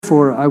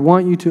Therefore, I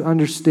want you to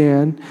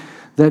understand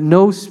that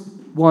no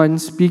one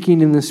speaking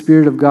in the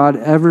Spirit of God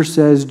ever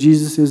says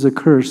Jesus is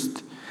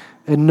accursed,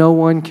 and no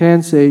one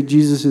can say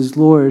Jesus is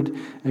Lord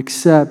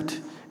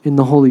except in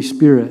the Holy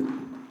Spirit.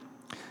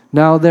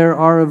 Now there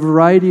are a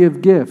variety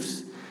of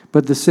gifts,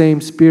 but the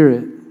same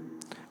Spirit.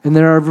 And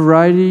there are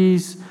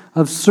varieties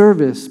of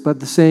service, but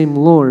the same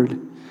Lord.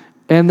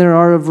 And there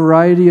are a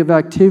variety of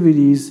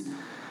activities,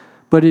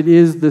 but it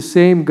is the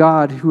same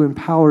God who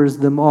empowers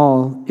them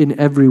all in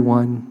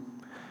everyone.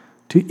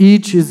 To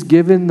each is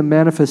given the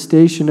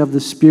manifestation of the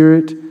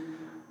Spirit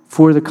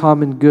for the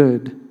common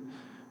good.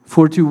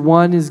 For to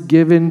one is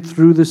given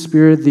through the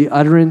Spirit the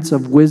utterance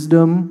of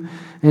wisdom,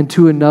 and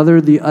to another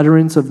the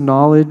utterance of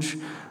knowledge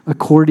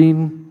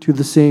according to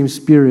the same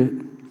Spirit.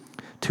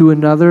 To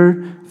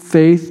another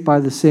faith by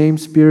the same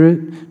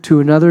Spirit. To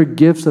another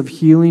gifts of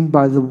healing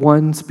by the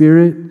one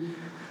Spirit.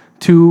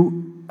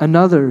 To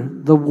another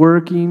the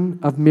working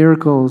of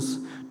miracles.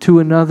 To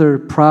another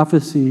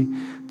prophecy.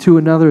 To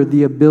another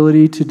the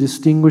ability to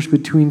distinguish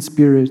between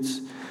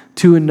spirits.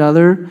 To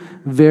another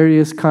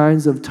various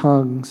kinds of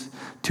tongues.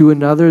 To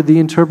another the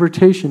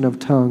interpretation of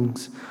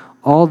tongues.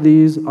 All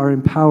these are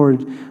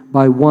empowered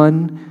by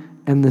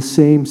one and the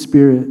same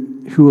Spirit,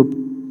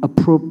 who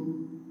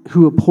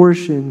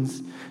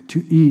apportions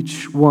to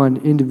each one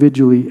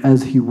individually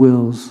as he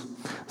wills.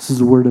 This is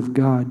the word of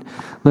God.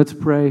 Let's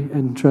pray,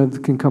 and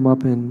Trev can come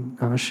up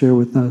and share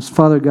with us.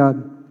 Father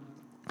God,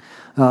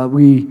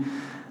 we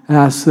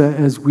ask that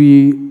as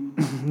we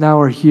now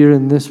are here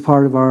in this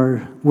part of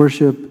our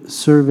worship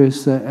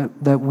service,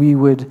 that we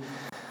would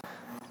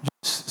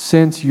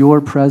sense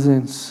your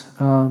presence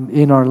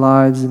in our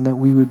lives, and that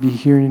we would be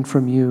hearing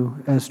from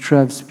you as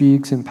Trev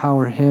speaks.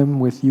 Empower him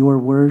with your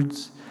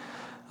words,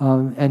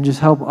 and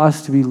just help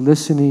us to be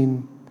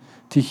listening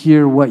to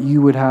hear what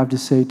you would have to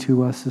say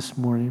to us this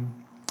morning.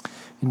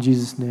 In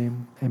Jesus'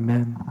 name,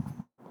 amen.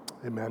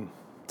 Amen.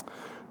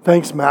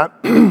 Thanks, Matt.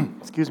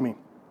 Excuse me.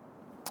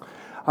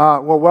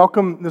 Well,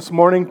 welcome this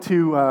morning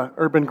to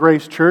Urban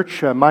Grace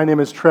Church. My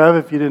name is Trev.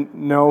 If you didn't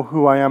know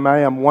who I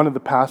am one of the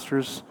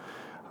pastors.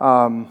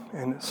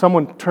 And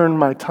someone turned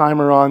my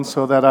timer on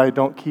so that I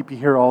don't keep you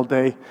here all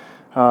day.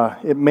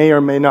 It may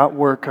or may not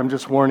work. I'm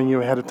just warning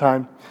you ahead of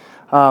time.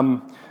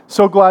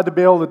 So glad to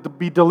be able to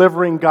be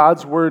delivering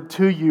God's word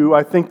to you.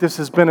 I think this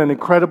has been an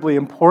incredibly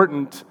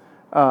important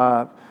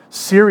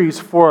series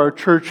for our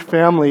church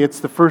family. It's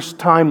the first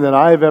time that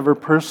I've ever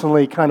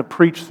personally kind of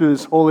preached through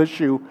this whole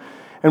issue.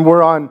 And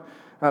we're on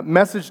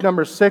message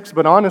number 6,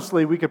 but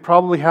honestly, we could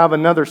probably have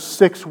another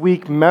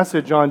 6-week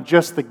message on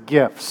just the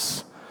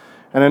gifts.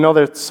 And I know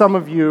that some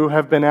of you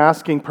have been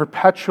asking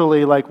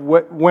perpetually, like,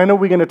 when are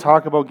we going to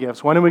talk about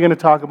gifts? When are we going to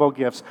talk about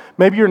gifts?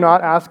 Maybe you're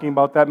not asking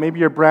about that. Maybe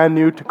you're brand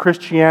new to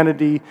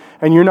Christianity,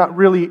 and you're not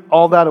really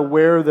all that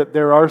aware that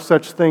there are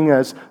such things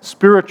as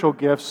spiritual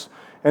gifts.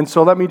 And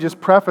so let me just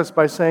preface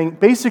by saying,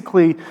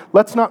 basically,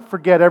 let's not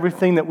forget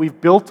everything that we've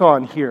built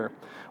on here.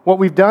 What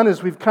we've done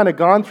is we've kind of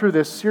gone through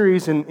this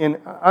series in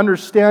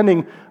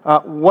understanding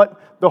what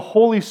the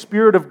Holy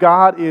Spirit of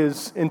God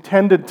is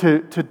intended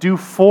to do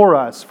for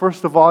us.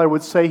 First of all, I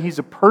would say He's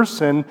a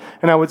person,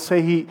 and I would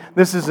say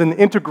this is an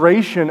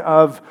integration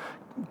of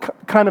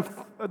kind of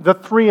the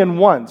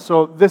 3-in-1.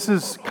 So this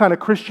is kind of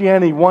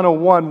Christianity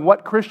 101.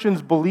 What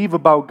Christians believe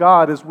about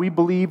God is we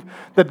believe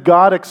that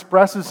God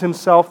expresses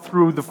Himself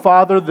through the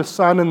Father, the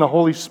Son, and the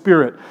Holy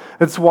Spirit.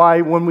 That's why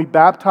when we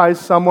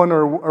baptize someone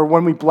or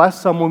when we bless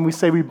someone, we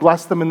say we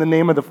bless them in the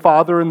name of the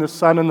Father and the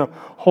Son and the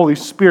Holy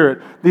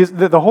Spirit.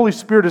 The Holy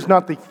Spirit is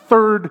not the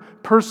third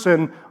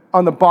person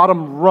on the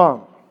bottom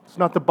rung. It's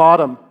not the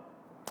bottom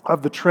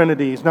of the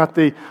Trinity. He's not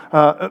the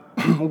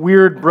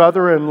weird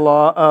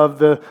brother-in-law of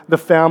the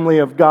family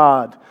of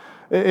God.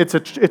 It's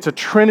a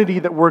Trinity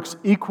that works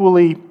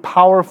equally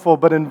powerful,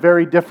 but in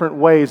very different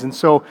ways. And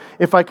so,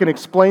 if I can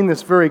explain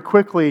this very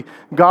quickly,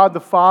 God the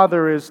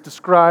Father is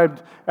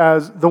described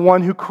as the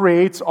one who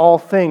creates all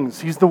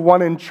things. He's the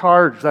one in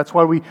charge. That's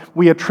why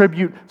we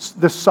attribute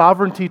the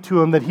sovereignty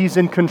to Him, that He's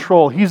in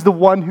control. He's the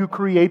one who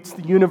creates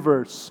the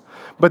universe.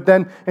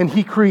 And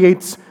He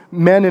creates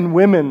men and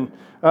women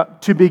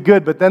to be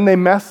good, but then they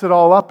messed it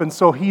all up, and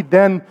so He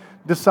then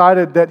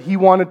decided that He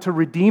wanted to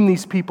redeem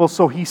these people,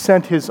 so He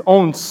sent His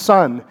own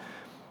Son.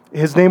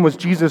 His name was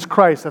Jesus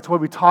Christ. That's why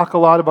we talk a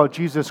lot about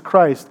Jesus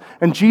Christ.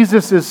 And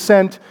Jesus is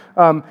sent,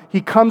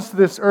 He comes to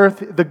this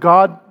earth,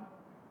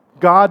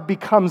 God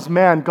becomes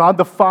man. God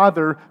the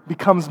Father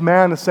becomes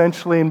man,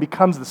 essentially, and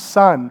becomes the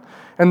Son.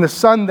 And the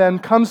Son then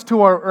comes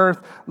to our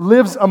earth,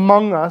 lives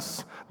among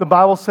us. The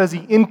Bible says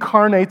He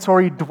incarnates,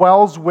 or He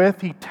dwells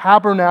with, He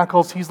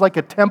tabernacles. He's like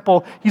a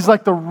temple. He's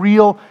like the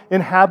real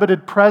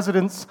inhabited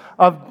presence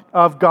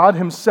of God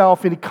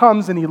Himself. And He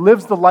comes and He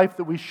lives the life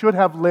that we should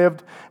have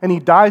lived, and He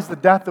dies the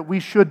death that we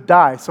should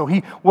die. So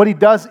what He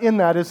does in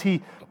that is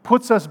He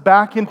puts us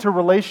back into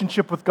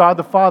relationship with God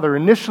the Father.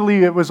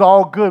 Initially, it was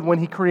all good when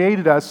He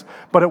created us,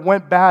 but it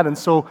went bad. And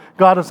so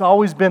God has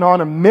always been on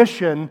a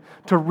mission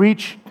to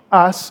reach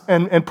us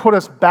and put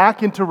us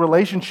back into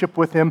relationship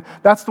with Him.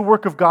 That's the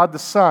work of God the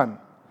Son.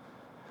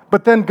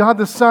 But then God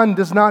the Son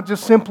does not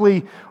just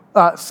simply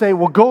say,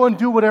 well, go and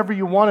do whatever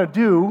you want to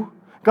do.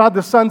 God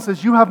the Son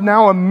says, you have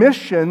now a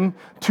mission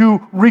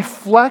to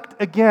reflect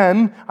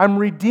again. I'm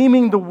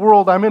redeeming the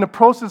world. I'm in a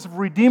process of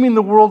redeeming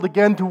the world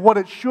again to what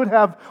it should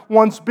have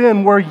once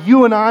been, where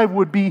you and I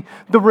would be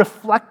the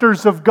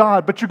reflectors of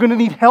God. But you're going to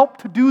need help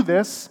to do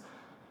this.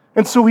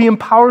 And so He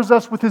empowers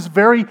us with His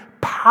very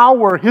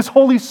power, His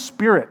Holy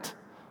Spirit.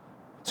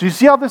 So you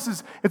see how this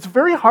is, it's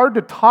very hard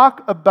to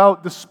talk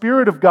about the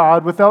Spirit of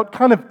God without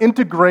kind of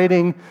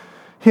integrating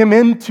Him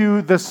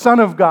into the Son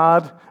of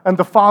God and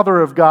the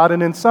Father of God.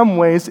 And in some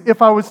ways,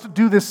 if I was to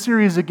do this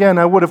series again,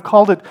 I would have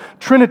called it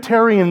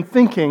Trinitarian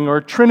thinking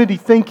or Trinity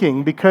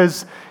thinking,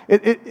 because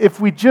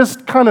if we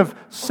just kind of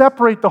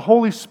separate the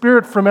Holy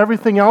Spirit from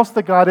everything else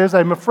that God is,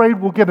 I'm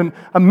afraid we'll get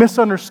a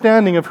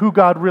misunderstanding of who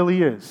God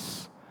really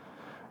is.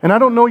 And I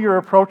don't know your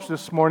approach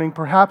this morning.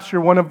 Perhaps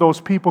you're one of those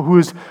people who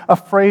is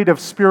afraid of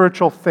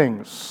spiritual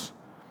things.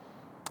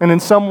 And in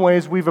some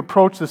ways, we've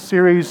approached the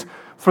series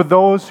for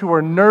those who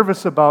are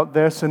nervous about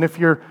this. And if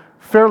you're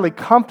fairly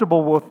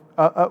comfortable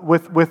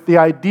with the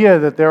idea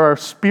that there are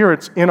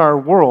spirits in our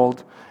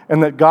world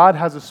and that God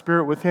has a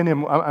spirit within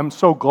Him, I'm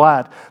so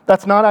glad.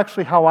 That's not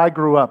actually how I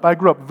grew up. I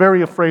grew up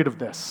very afraid of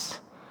this,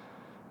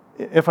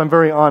 if I'm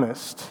very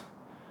honest.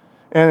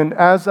 And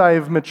as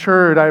I've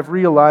matured, I've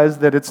realized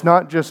that it's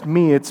not just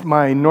me, it's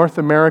my North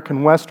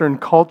American Western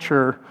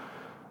culture,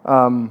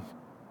 in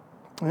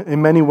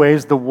many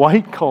ways the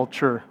white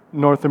culture,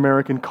 North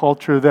American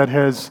culture, that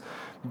has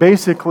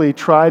basically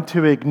tried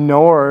to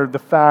ignore the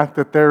fact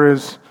that there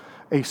is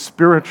a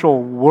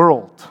spiritual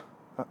world.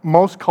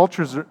 Most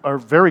cultures are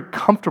very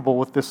comfortable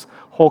with this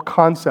whole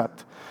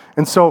concept.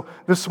 And so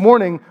this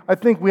morning, I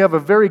think we have a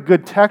very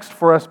good text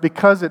for us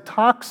because it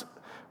talks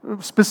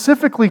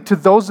specifically to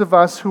those of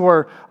us who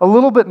are a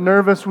little bit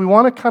nervous. We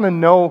want to kind of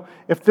know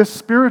if this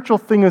spiritual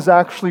thing is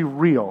actually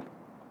real.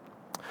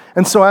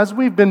 And so as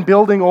we've been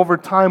building over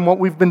time, what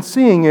we've been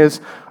seeing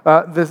is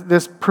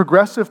this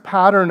progressive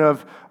pattern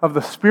of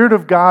the Spirit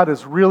of God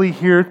is really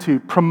here to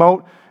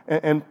promote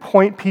and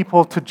point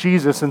people to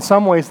Jesus. In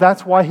some ways,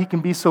 that's why He can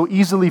be so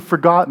easily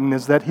forgotten,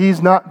 is that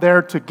He's not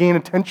there to gain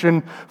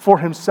attention for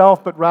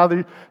Himself, but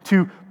rather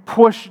to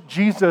push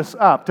Jesus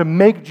up, to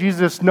make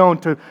Jesus known,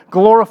 to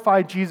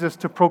glorify Jesus,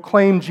 to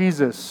proclaim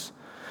Jesus.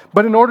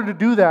 But in order to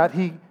do that,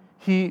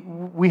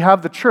 we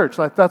have the church.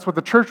 Like, that's what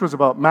the church was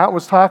about. Matt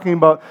was talking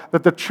about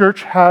that the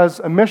church has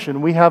a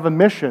mission. We have a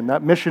mission.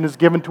 That mission is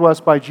given to us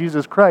by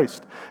Jesus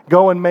Christ.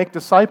 Go and make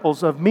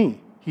disciples of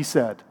me, He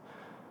said.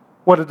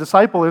 What a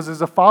disciple is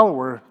a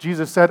follower.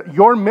 Jesus said,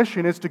 your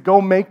mission is to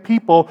go make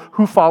people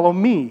who follow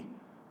me.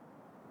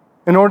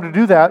 In order to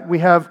do that, we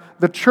have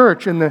the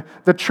church, and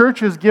the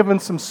church is given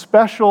some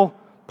special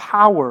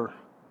power.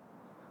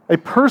 A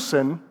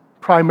person,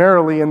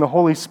 primarily in the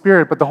Holy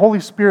Spirit, but the Holy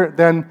Spirit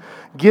then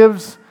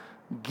gives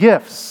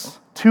gifts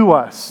to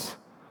us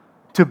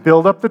to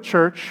build up the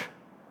church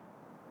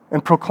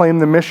and proclaim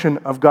the mission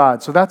of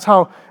God. So that's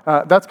how.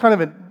 That's kind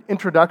of an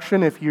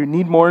introduction. If you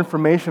need more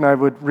information, I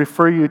would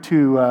refer you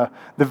to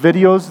the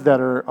videos that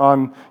are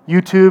on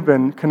YouTube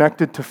and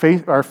connected to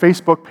our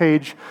Facebook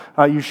page.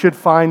 You should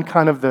find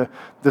kind of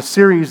the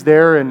series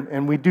there,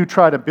 and we do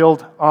try to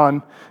build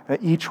on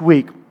each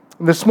week.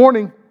 This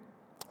morning,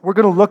 we're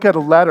going to look at a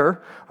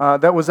letter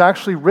that was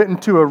actually written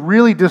to a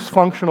really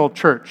dysfunctional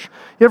church.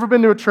 You ever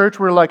been to a church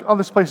where you're like, oh,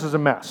 this place is a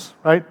mess,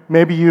 right?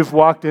 Maybe you've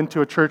walked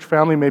into a church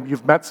family, maybe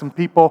you've met some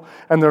people,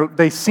 and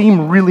they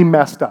seem really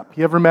messed up.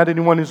 You ever met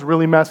anyone who's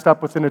really messed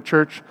up within a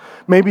church?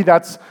 Maybe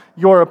that's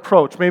your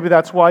approach. Maybe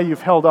that's why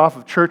you've held off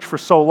of church for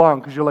so long,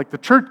 because you're like, the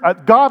church,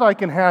 God I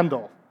can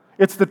handle.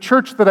 It's the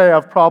church that I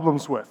have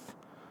problems with,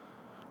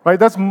 right?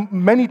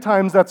 Many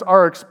times that's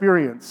our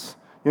experience.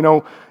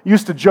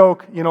 Used to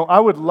joke, I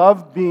would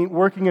love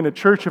working in a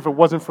church if it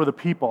wasn't for the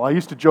people. I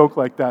used to joke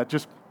like that.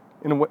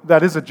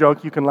 That is a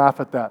joke. You can laugh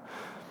at that.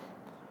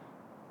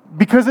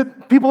 Because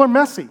people are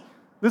messy.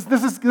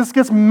 This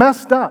gets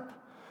messed up.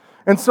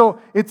 And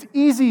so it's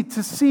easy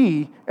to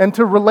see and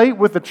to relate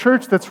with a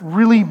church that's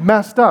really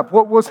messed up.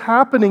 What was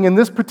happening in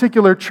this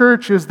particular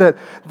church is that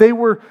they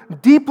were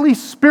deeply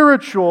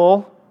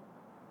spiritual,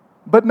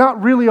 but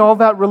not really all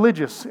that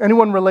religious.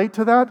 Anyone relate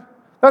to that?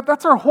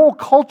 That's our whole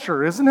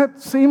culture, isn't it?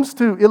 Seems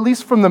to, at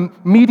least from the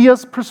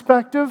media's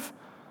perspective.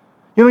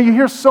 You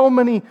hear so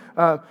many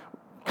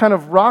kind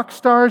of rock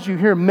stars. You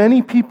hear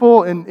many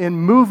people in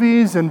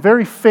movies and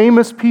very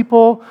famous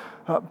people,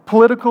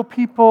 political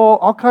people,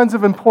 all kinds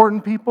of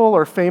important people,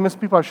 or famous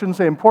people. I shouldn't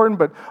say important,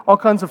 but all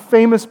kinds of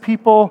famous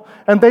people.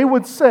 And they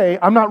would say,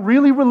 I'm not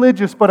really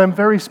religious, but I'm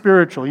very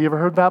spiritual. You ever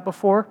heard that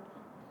before?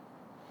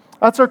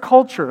 That's our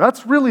culture.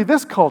 That's really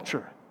this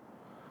culture.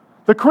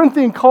 The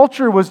Corinthian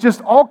culture was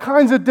just all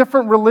kinds of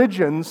different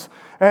religions,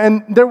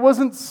 and there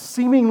wasn't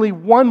seemingly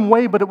one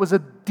way, but it was a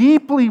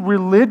deeply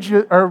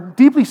religious or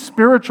deeply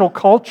spiritual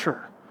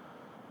culture.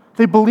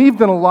 They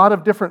believed in a lot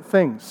of different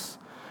things.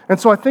 And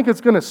so I think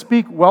it's going to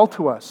speak well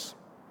to us.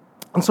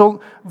 And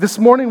so this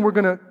morning we're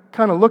going to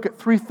kind of look at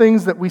three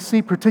things that we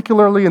see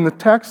particularly in the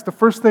text. The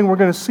first thing we're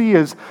going to see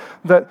is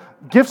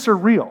that gifts are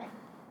real.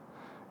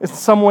 in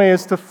some way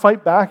is to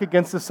fight back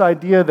against this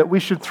idea that we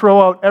should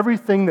throw out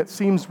everything that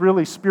seems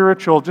really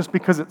spiritual just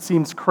because it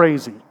seems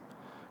crazy.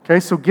 Okay,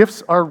 so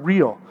gifts are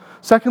real.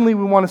 Secondly,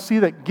 we want to see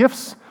that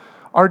gifts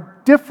are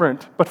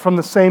different, but from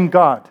the same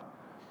God.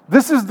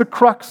 This is the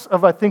crux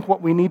of, I think,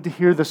 what we need to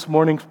hear this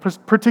morning,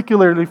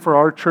 particularly for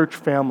our church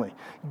family.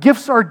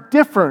 Gifts are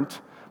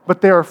different,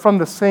 but they are from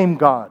the same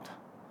God.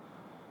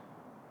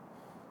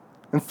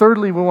 And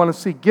thirdly, we want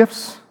to see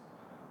gifts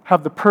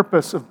have the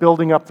purpose of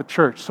building up the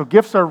church. So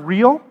gifts are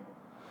real,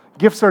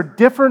 gifts are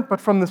different, but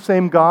from the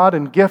same God,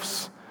 and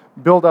gifts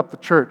build up the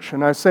church.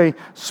 And I say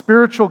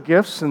spiritual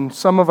gifts, and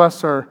some of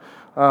us are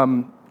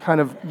kind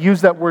of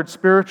use that word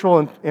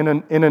spiritual in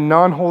a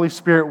non-Holy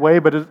Spirit way,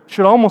 but it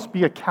should almost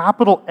be a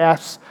capital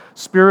S,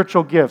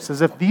 spiritual gifts,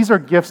 as if these are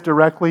gifts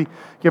directly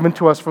given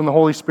to us from the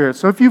Holy Spirit.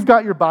 So if you've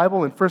got your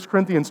Bible in 1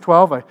 Corinthians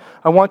 12,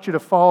 I want you to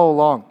follow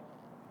along,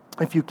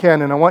 if you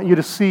can, and I want you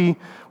to see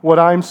what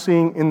I'm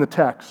seeing in the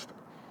text.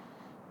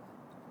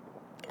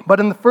 But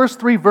in the first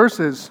 3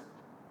 verses,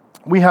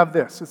 we have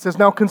this. It says,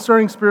 "Now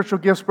concerning spiritual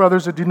gifts,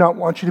 brothers, I do not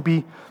want you to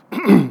be,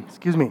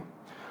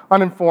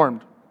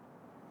 uninformed.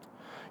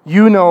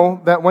 You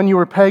know that when you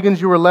were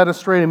pagans, you were led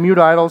astray to mute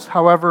idols,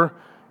 however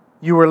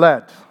you were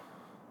led."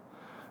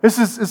 This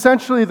is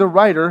essentially the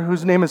writer,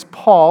 whose name is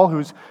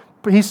Paul,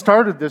 he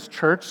started this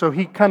church, so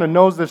he kind of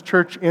knows this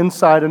church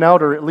inside and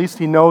out, or at least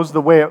he knows the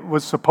way it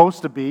was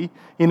supposed to be.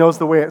 He knows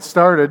the way it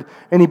started.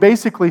 And he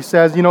basically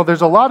says,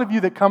 there's a lot of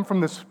you that come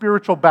from this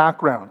spiritual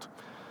background.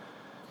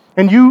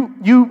 And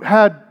you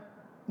had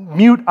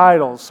mute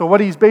idols. So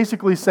what he's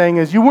basically saying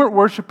is you weren't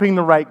worshiping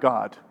the right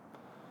God.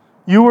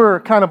 You were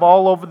kind of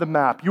all over the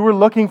map. You were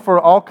looking for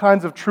all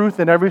kinds of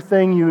truth in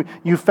everything.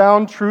 You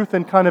found truth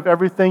in kind of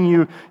everything.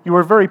 You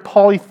were very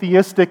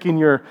polytheistic in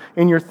your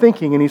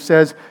thinking. And he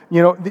says,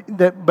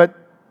 but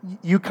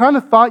you kind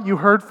of thought you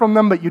heard from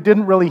them, but you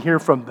didn't really hear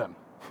from them.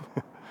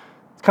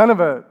 It's kind of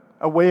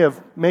a way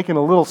of making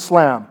a little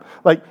slam.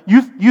 Like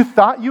you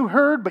thought you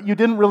heard, but you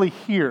didn't really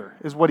hear,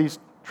 is what he's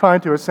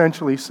trying to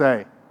essentially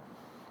say.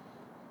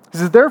 He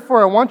says,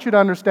 "Therefore, I want you to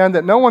understand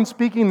that no one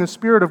speaking in the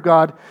Spirit of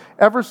God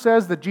ever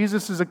says that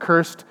Jesus is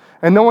accursed,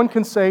 and no one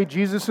can say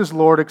Jesus is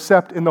Lord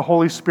except in the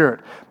Holy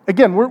Spirit."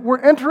 Again, we're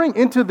entering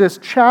into this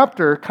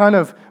chapter kind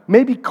of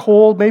maybe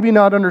cold, maybe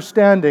not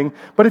understanding,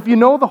 but if you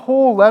know the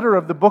whole letter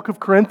of the book of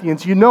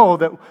Corinthians, you know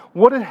that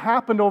what had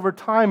happened over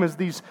time is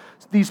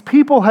these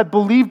people had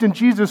believed in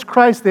Jesus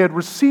Christ. They had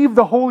received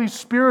the Holy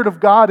Spirit of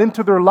God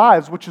into their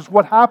lives, which is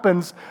what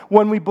happens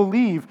when we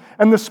believe.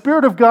 And the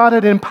Spirit of God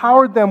had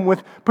empowered them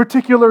with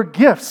particular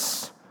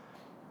gifts.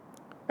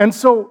 And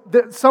so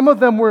some of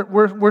them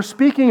were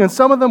speaking, and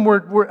some of them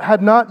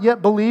had not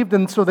yet believed,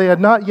 and so they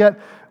had not yet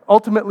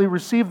ultimately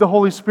received the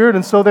Holy Spirit,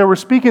 and so they were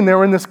speaking. They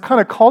were in this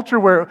kind of culture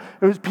where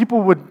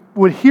people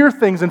would hear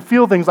things and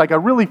feel things like, "I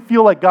really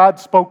feel like God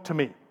spoke to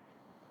me."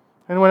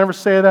 Anyone ever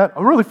say that?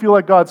 "I really feel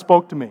like God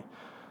spoke to me."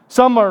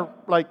 Some are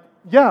like,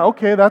 "Yeah,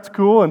 okay, that's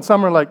cool," and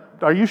some are like,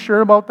 "Are you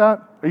sure about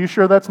that? Are you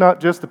sure that's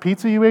not just the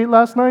pizza you ate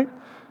last night?"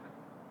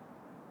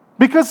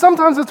 Because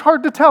sometimes it's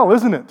hard to tell,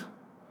 isn't it?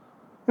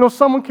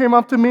 Someone came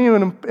up to me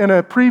in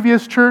a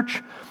previous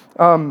church,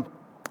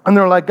 and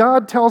they're like,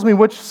 "God tells me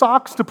which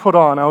socks to put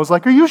on." I was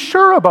like, "Are you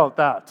sure about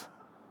that?"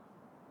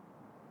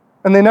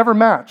 And they never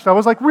matched. I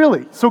was like,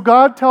 "Really? So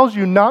God tells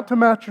you not to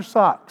match your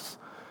socks?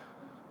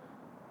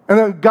 And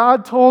then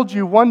God told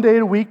you one day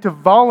a week to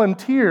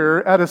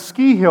volunteer at a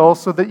ski hill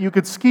so that you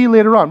could ski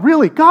later on?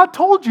 Really? God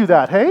told you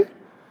that, hey?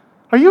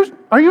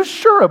 Are you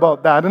sure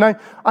about that?" And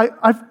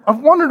I've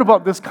wondered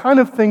about this kind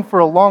of thing for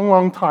a long,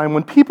 long time.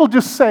 When people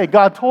just say,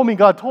 "God told me,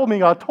 God told me,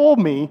 God told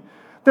me,"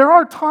 there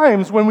are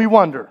times when we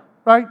wonder,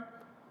 right?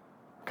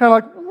 Kind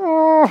of like,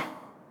 oh.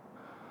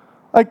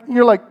 Like,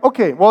 you're like,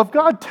 okay, well, if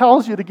God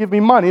tells you to give me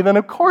money, then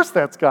of course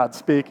that's God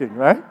speaking,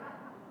 right?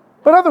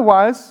 But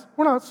otherwise,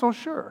 we're not so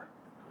sure.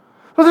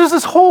 But there's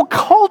this whole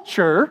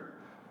culture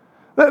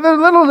that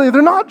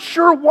they're not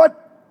sure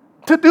what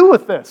to do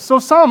with this. So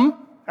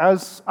some,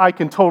 as I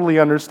can totally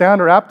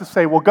understand, are apt to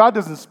say, well, God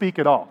doesn't speak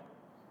at all.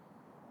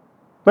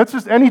 That's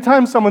just,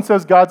 anytime someone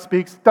says God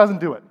speaks, doesn't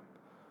do it.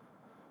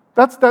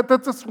 That's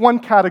just one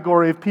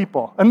category of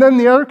people. And then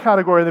the other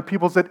category of the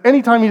people is that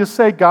anytime you just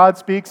say God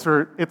speaks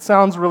or it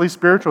sounds really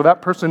spiritual,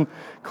 that person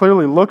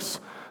clearly looks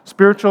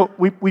spiritual,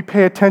 we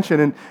pay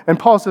attention. And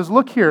Paul says,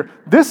 look here,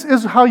 this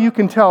is how you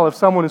can tell if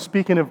someone is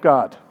speaking of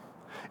God.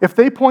 If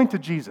they point to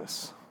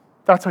Jesus,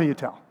 that's how you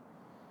tell.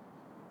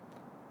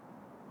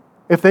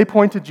 If they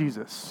point to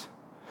Jesus.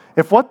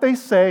 If what they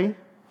say,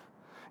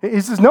 he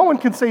says, no one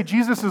can say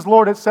Jesus is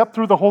Lord except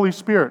through the Holy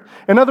Spirit.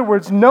 In other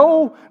words,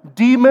 no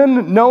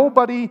demon,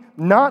 nobody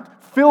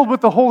not filled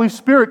with the Holy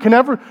Spirit can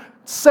ever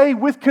say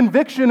with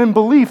conviction and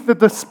belief that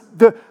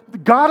the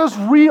God is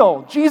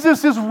real.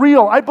 Jesus is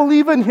real. I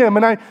believe in Him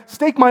and I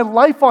stake my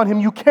life on Him.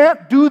 You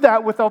can't do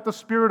that without the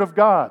Spirit of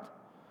God.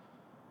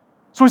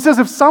 So he says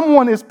if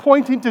someone is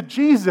pointing to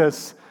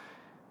Jesus,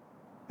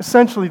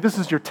 essentially this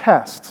is your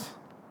test.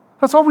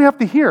 That's all we have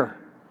to hear.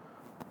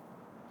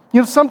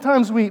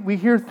 Sometimes we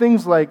hear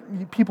things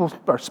like people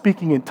are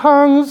speaking in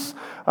tongues.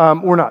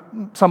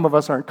 Some of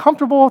us aren't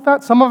comfortable with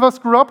that. Some of us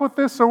grew up with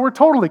this, so we're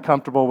totally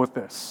comfortable with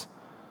this.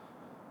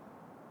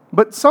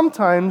 But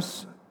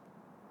sometimes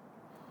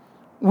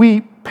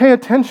we pay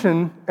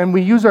attention and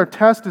we use our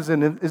test as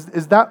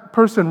is that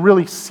person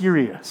really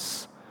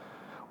serious?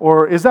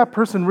 Or is that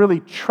person really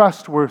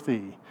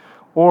trustworthy?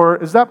 Or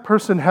does that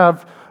person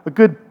have a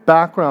good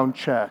background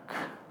check?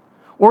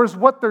 Or is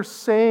what they're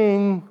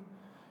saying,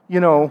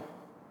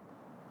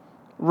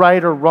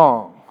 right or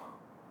wrong?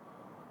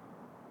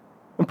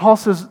 And Paul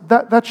says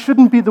that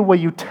shouldn't be the way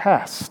you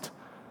test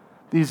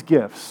these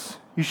gifts.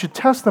 You should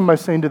test them by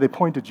saying, do they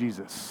point to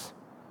Jesus?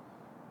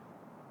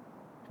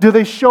 Do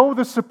they show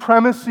the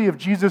supremacy of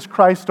Jesus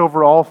Christ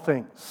over all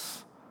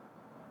things?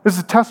 This is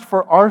a test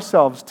for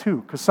ourselves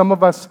too, because some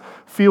of us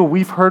feel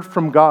we've heard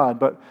from God,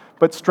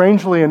 but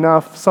strangely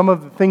enough, some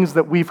of the things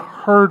that we've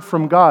heard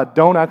from God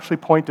don't actually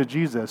point to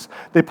Jesus.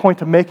 They point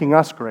to making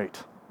us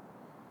great.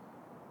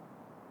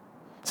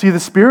 See, the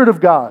Spirit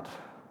of God,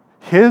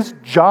 His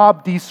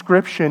job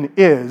description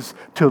is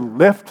to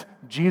lift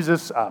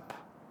Jesus up.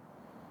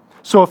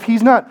 So if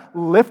He's not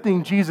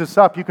lifting Jesus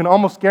up, you can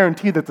almost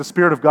guarantee that the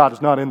Spirit of God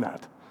is not in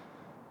that,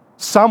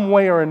 some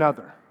way or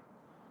another.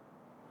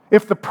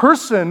 If the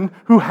person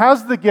who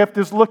has the gift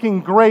is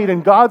looking great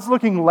and God's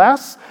looking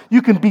less,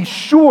 you can be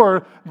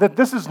sure that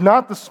this is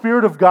not the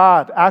Spirit of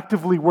God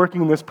actively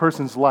working in this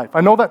person's life.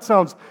 I know that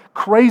sounds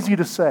crazy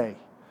to say,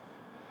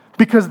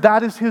 because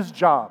that is His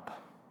job.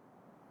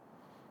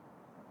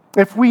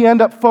 If we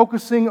end up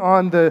focusing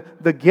on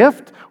the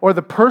gift or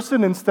the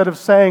person instead of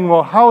saying,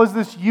 well, how is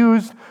this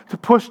used to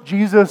push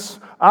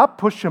Jesus up,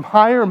 push Him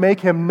higher,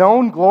 make Him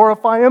known,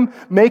 glorify Him,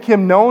 make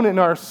Him known in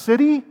our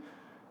city,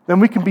 then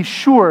we can be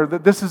sure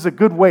that this is a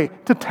good way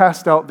to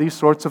test out these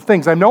sorts of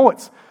things. I know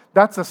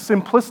that's a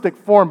simplistic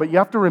form, but you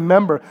have to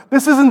remember,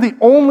 this isn't the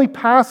only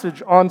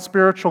passage on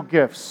spiritual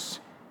gifts.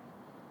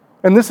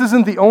 And this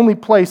isn't the only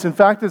place. In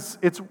fact,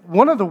 it's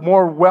one of the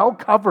more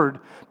well-covered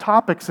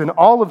topics in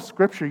all of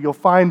Scripture. You'll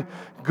find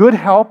good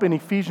help in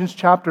Ephesians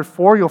chapter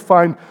 4. You'll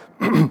find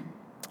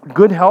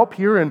good help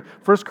here in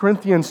 1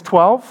 Corinthians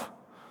 12.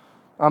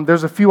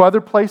 There's a few other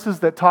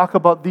places that talk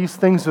about these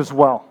things as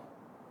well.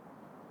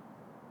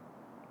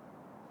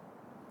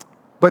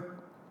 But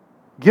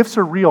gifts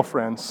are real,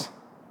 friends.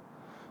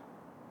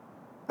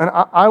 And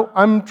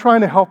I'm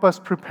trying to help us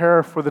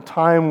prepare for the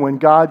time when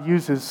God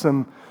uses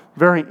some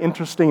very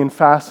interesting and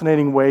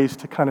fascinating ways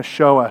to kind of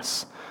show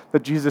us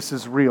that Jesus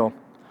is real.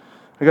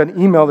 I got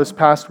an email this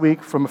past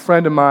week from a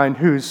friend of mine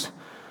whose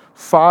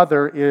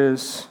father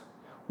is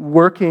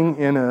working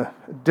in a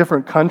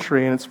different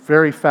country, and it's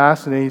very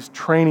fascinating. He's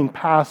training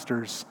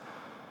pastors.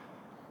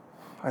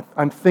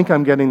 I think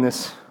I'm getting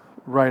this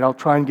right. I'll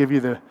try and give you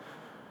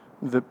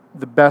the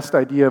best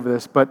idea of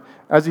this. But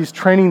as he's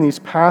training these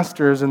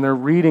pastors, and they're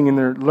reading and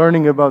they're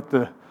learning about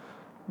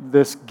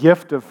this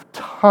gift of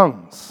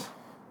tongues,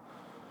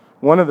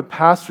 one of the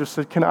pastors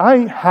said, "Can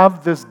I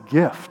have this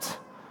gift?"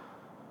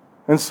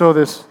 And so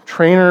this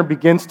trainer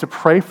begins to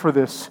pray for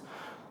this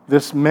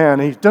man.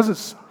 He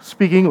doesn't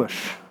speak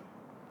English.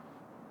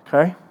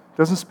 Okay?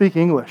 Doesn't speak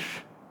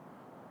English.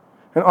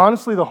 And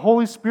honestly, the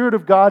Holy Spirit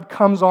of God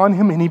comes on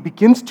him and he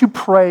begins to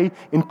pray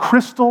in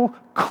crystal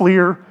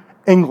clear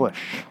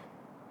English.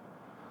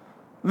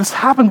 This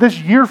happened this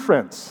year,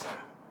 friends.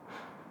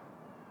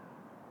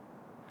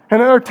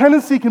 And our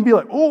tendency can be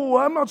like, oh,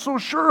 I'm not so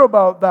sure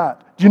about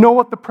that. Do you know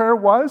what the prayer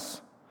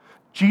was?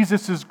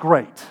 Jesus is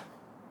great.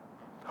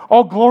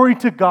 All glory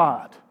to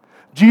God.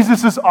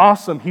 Jesus is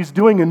awesome. He's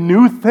doing a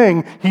new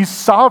thing. He's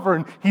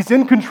sovereign. He's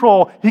in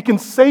control. He can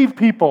save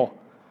people.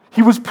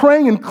 He was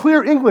praying in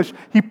clear English.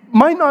 He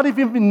might not have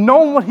even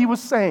known what he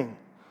was saying.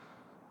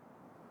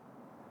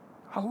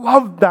 I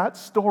love that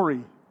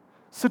story.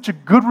 Such a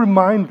good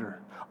reminder.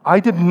 I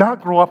did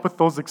not grow up with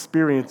those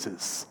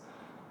experiences.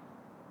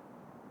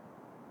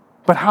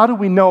 But how do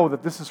we know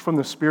that this is from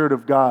the Spirit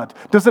of God?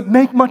 Does it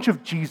make much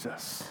of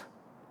Jesus?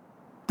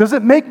 Does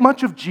it make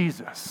much of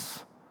Jesus?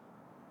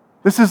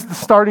 This is the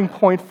starting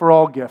point for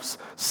all gifts.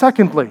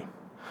 Secondly,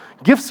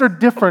 gifts are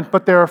different,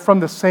 but they are from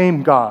the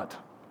same God.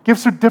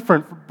 Gifts are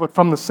different, but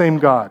from the same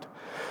God.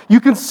 You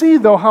can see,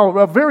 though, how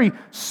a very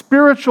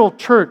spiritual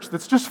church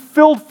that's just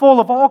filled full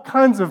of all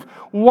kinds of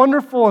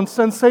wonderful and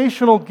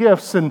sensational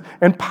gifts and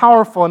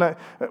powerful. And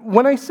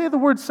when I say the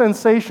word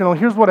sensational,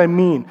 here's what I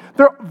mean.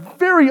 They're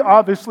very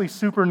obviously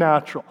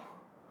supernatural.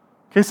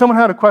 Okay, someone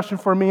had a question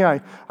for me.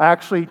 I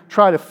actually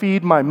try to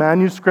feed my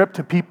manuscript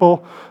to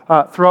people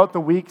throughout the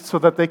week so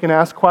that they can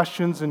ask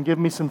questions and give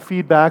me some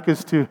feedback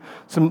as to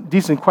some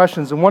decent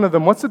questions. And one of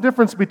them, what's the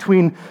difference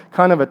between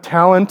kind of a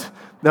talent,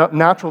 the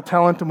natural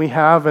talent that we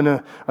have, and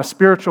a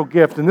spiritual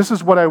gift? And this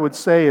is what I would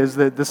say is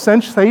that the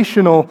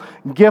sensational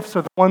gifts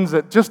are the ones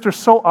that just are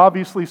so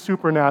obviously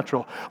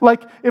supernatural.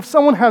 Like if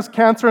someone has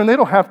cancer and they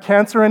don't have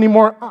cancer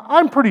anymore,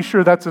 I'm pretty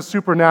sure that's a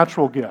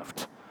supernatural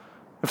gift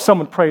if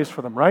someone prays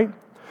for them, right?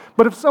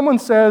 But if someone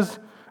says,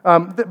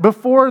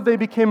 Before they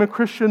became a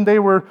Christian, they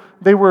were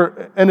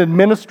an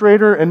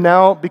administrator, and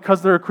now,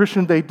 because they're a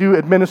Christian, they do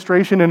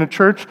administration in a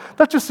church.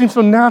 That just seems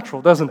so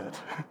natural, doesn't it?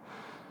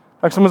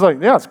 Like someone's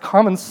like, yeah, it's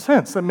common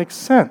sense. That makes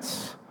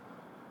sense.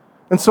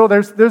 And so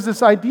there's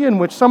this idea in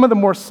which some of the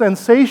more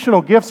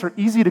sensational gifts are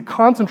easy to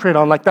concentrate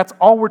on. Like that's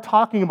all we're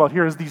talking about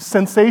here is these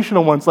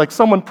sensational ones. Like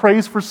someone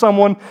prays for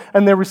someone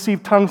and they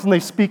receive tongues and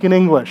they speak in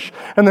English.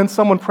 And then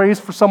someone prays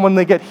for someone,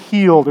 they get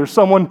healed. Or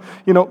someone,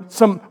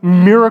 some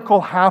miracle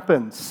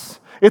happens.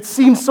 It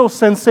seems so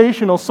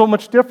sensational, so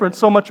much different,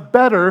 so much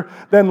better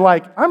than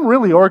like, I'm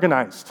really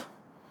organized.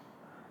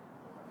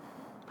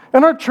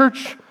 And our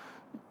church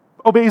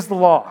obeys the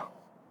law.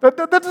 That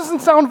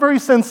doesn't sound very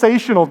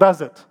sensational, does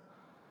it?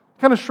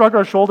 Kind of shrug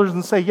our shoulders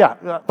and say, yeah,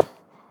 of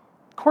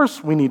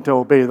course we need to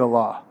obey the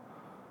law.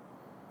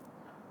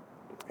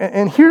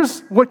 And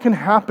here's what can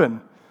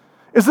happen,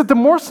 is that the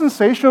more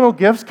sensational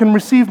gifts can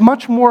receive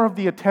much more of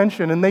the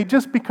attention, and they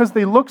just, because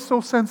they look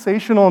so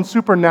sensational and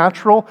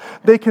supernatural,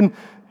 they can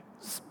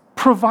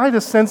provide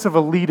a sense of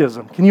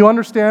elitism. Can you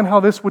understand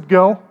how this would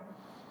go?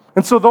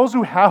 And so those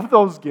who have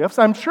those gifts,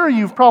 I'm sure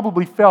you've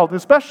probably felt,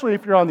 especially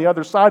if you're on the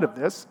other side of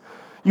this,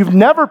 you've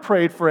never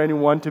prayed for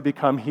anyone to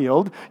become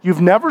healed.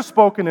 You've never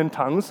spoken in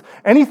tongues.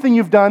 Anything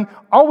you've done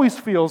always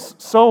feels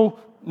so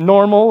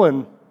normal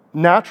and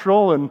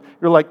natural, and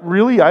you're like,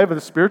 really? I have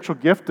the spiritual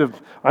gift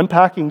of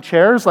unpacking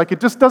chairs? Like, it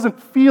just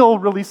doesn't feel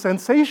really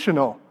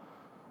sensational.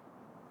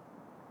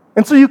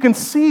 And so you can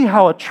see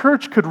how a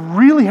church could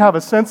really have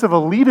a sense of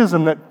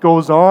elitism that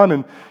goes on,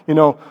 and,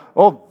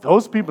 oh,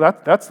 those people,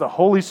 that's the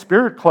Holy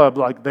Spirit club.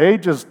 Like, they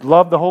just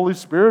love the Holy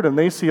Spirit, and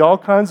they see all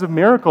kinds of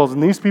miracles.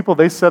 And these people,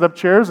 they set up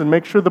chairs and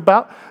make sure the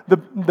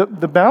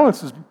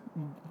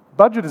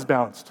budget is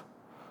balanced.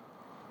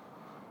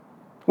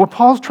 What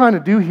Paul's trying to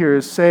do here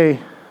is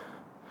say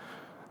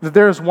that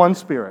there is one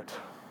Spirit,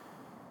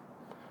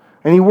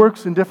 and He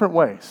works in different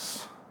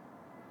ways.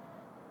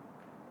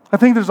 I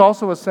think there's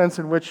also a sense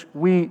in which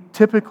we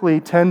typically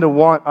tend to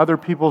want other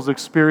people's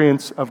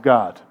experience of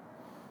God.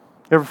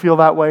 You ever feel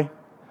that way?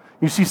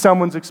 You see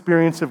someone's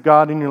experience of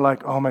God and you're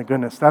like, oh my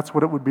goodness, that's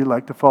what it would be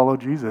like to follow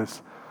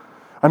Jesus.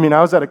 I mean,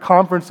 I was at a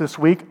conference this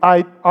week.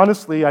 I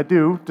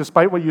do,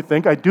 despite what you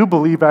think, I do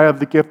believe I have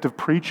the gift of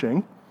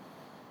preaching.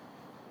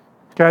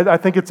 Okay, I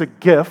think it's a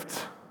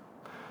gift.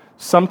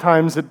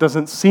 Sometimes it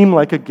doesn't seem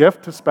like a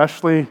gift,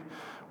 especially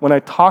when I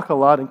talk a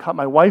lot and cut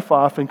my wife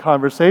off in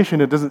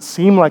conversation. It doesn't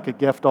seem like a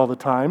gift all the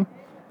time.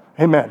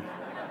 Amen.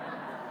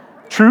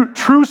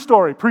 True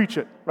story. Preach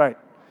it. Right.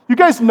 You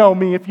guys know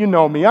me if you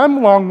know me.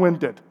 I'm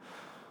long-winded.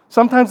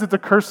 Sometimes it's a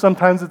curse,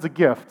 sometimes it's a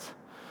gift.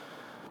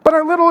 But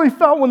I literally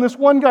felt when this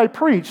one guy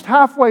preached,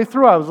 halfway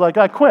through, I was like,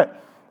 I quit.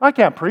 I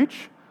can't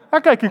preach.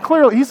 That guy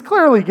he's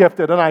clearly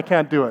gifted and I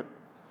can't do it.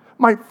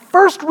 My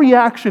first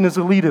reaction is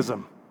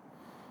elitism.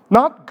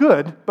 Not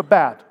good, but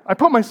bad. I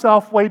put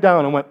myself way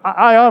down and went,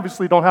 I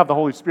obviously don't have the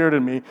Holy Spirit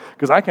in me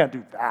because I can't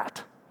do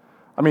that.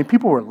 I mean,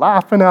 people were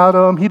laughing at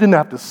him. He didn't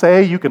have to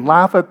say, you can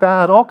laugh at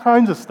that, all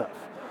kinds of stuff.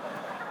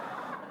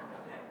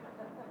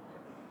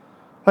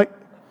 Like,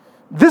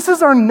 this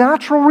is our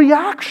natural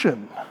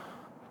reaction.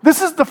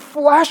 This is the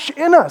flesh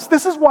in us.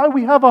 This is why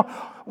we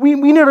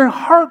need our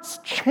hearts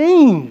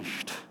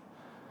changed.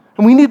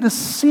 And we need to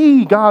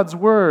see God's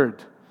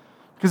word.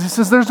 Because he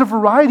says there's a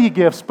variety of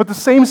gifts, but the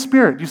same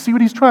Spirit. You see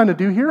what he's trying to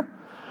do here?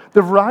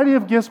 The variety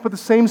of gifts, but the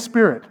same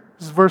Spirit.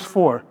 This is verse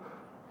 4.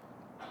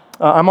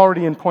 I'm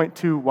already in point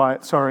 2,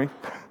 Wyatt, sorry.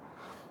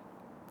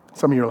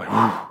 Some of you are like,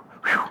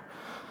 whew.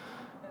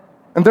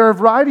 And there are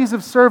varieties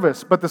of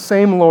service, but the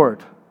same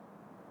Lord.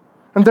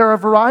 And there are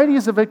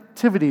varieties of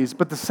activities,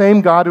 but the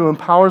same God who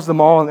empowers them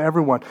all and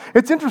everyone.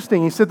 It's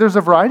interesting. He said there's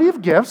a variety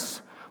of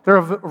gifts, there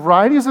are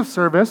varieties of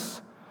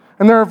service,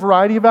 and there are a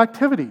variety of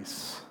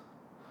activities.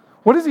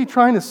 What is he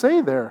trying to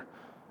say there?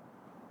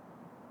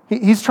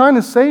 He's trying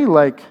to say,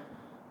 like,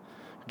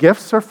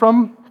 gifts are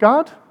from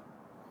God.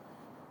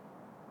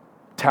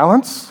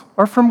 Talents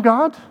are from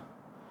God.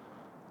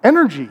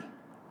 Energy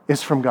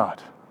is from God.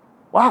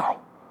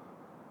 Wow.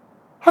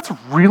 That's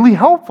really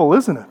helpful,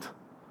 isn't it?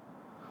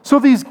 So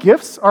these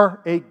gifts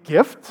are a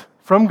gift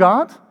from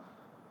God.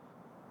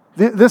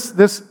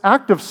 This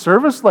act of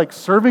service, like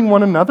serving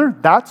one another,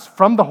 that's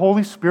from the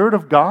Holy Spirit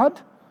of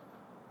God.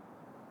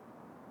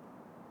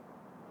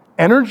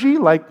 Energy,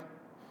 like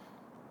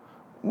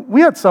we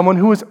had someone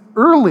who was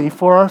early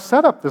for our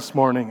setup this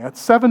morning at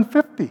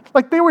 7:50.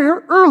 Like they were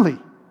here early.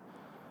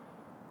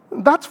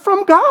 That's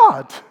from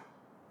God.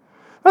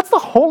 That's the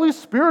Holy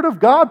Spirit of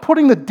God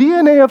putting the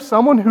DNA of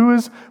someone who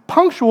is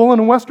punctual in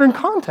a Western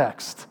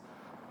context.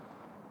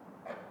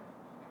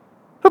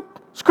 The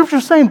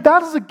Scripture's saying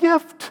that is a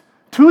gift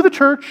to the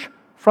church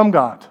from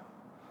God.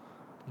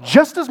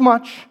 Just as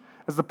much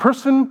as the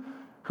person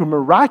who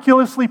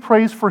miraculously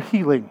prays for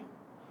healing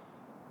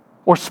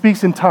or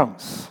speaks in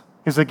tongues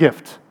is a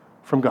gift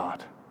from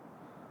God.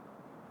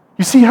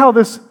 You see how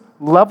this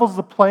levels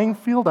the playing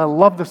field? I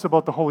love this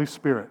about the Holy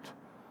Spirit.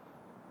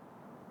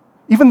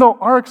 Even though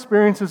our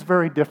experience is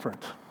very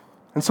different,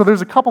 And so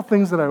there's a couple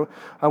things that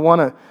I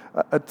want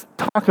to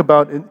talk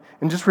about and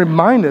just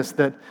remind us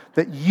that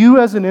you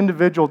as an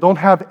individual don't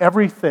have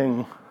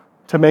everything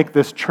to make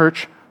this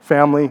church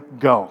family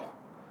go.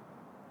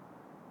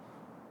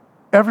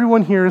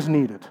 Everyone here is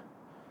needed.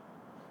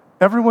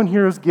 Everyone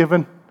here is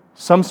given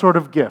some sort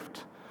of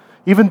gift,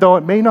 even though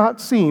it may not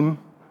seem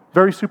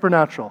very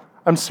supernatural.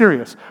 I'm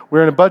serious.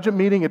 We're in a budget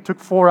meeting. It took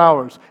 4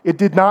 hours. It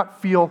did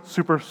not feel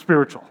super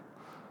spiritual.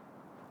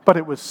 But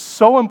it was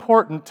so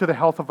important to the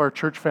health of our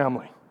church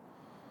family.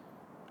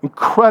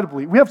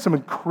 Incredibly. We have some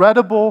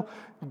incredible,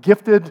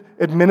 gifted,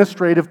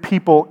 administrative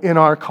people in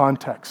our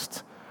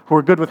context who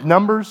are good with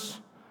numbers,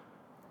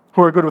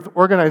 who are good with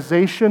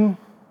organization.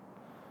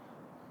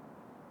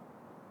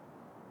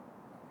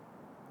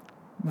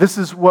 This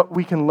is what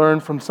we can learn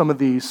from some of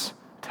these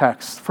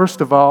texts.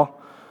 First of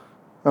all,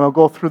 and I'll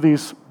go through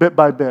these bit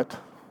by bit.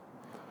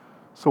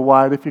 So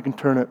wide, if you can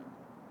turn it.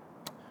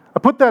 I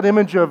put that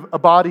image of a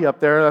body up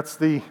there. That's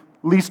the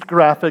least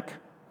graphic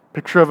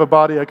picture of a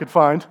body I could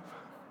find.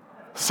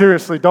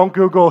 Seriously, don't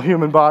Google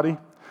human body.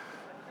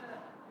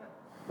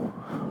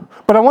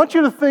 But I want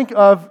you to think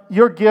of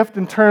your gift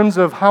in terms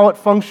of how it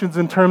functions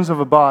in terms of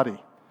a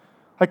body.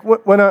 Like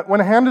when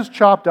a hand is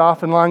chopped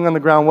off and lying on the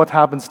ground, what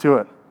happens to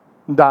it?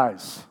 It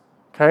dies.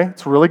 Okay?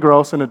 It's really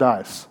gross and it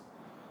dies.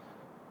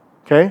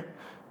 Okay?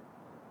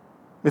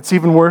 It's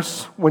even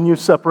worse when you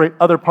separate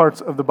other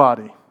parts of the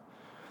body.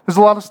 There's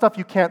a lot of stuff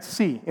you can't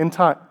see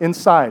inside,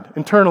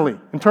 internally,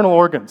 internal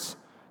organs,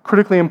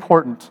 critically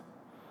important.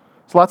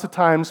 So lots of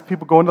times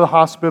people go into the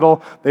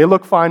hospital, they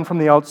look fine from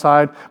the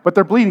outside, but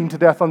they're bleeding to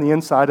death on the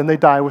inside and they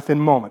die within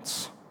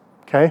moments.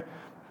 Okay?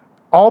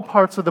 All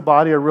parts of the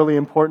body are really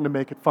important to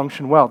make it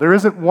function well. There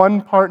isn't one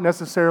part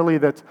necessarily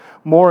that's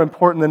more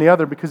important than the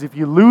other, because if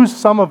you lose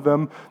some of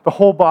them, the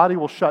whole body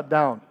will shut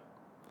down.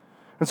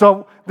 And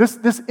so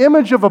this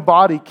image of a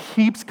body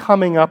keeps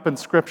coming up in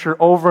Scripture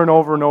over and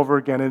over and over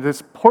again. It is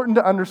important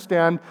to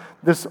understand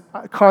this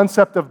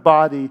concept of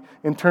body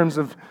in terms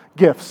of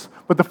gifts.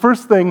 But the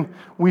first thing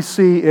we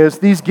see is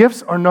these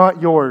gifts are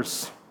not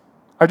yours.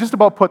 I just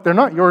about put, they're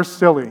not yours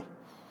silly.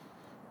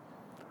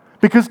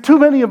 Because too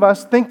many of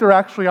us think they're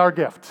actually our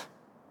gift.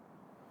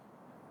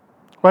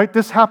 Right?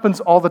 This happens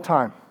all the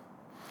time.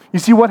 You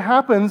see, what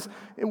happens,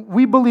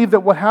 we believe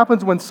that what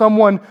happens when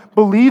someone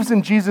believes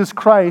in Jesus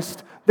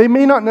Christ, they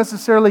may not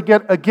necessarily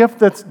get a gift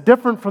that's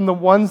different from the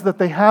ones that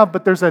they have,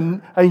 but there's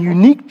a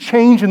unique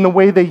change in the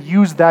way they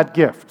use that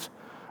gift.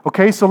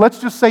 Okay, so let's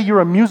just say you're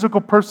a musical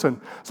person.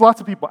 So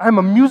lots of people, I'm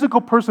a musical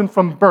person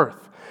from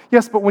birth.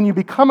 Yes, but when you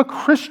become a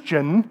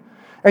Christian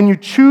and you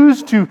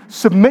choose to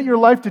submit your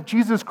life to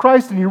Jesus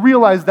Christ and you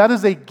realize that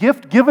is a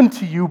gift given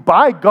to you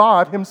by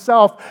God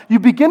Himself, you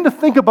begin to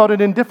think about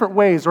it in different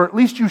ways, or at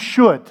least you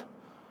should.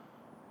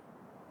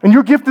 And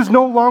your gift is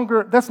no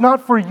longer, that's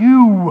not for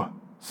you,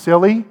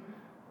 silly.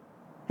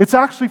 It's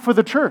actually for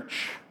the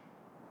church.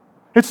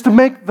 It's to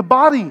make the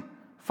body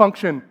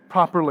function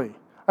properly.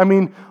 I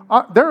mean,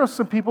 there are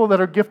some people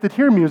that are gifted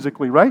here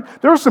musically, right?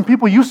 There are some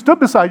people you stood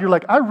beside, you're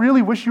like, I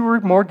really wish you were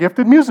more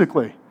gifted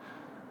musically.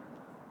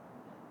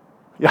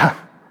 Yeah.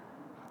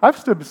 I've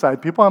stood beside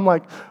people, I'm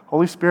like,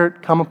 Holy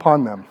Spirit, come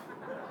upon them.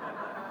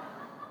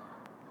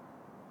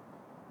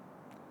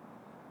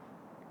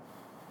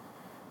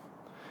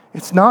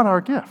 It's not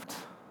our gift.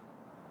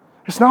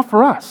 It's not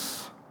for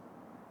us.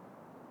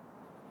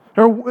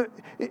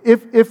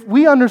 If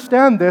we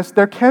understand this,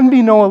 there can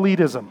be no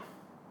elitism.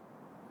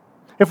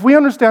 If we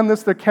understand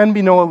this, there can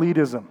be no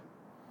elitism.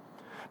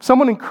 If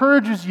someone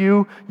encourages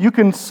you, you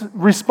can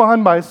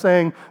respond by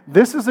saying,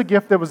 this is a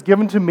gift that was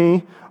given to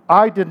me.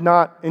 I did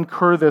not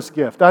incur this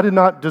gift. I did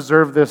not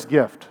deserve this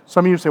gift.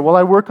 Some of you say, well,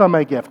 I work on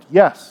my gift.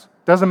 Yes,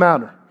 doesn't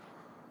matter.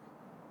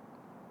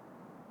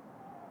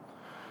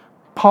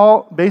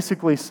 Paul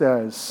basically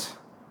says,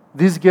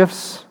 these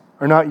gifts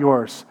are not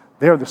yours.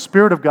 They are the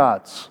Spirit of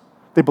God's.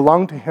 They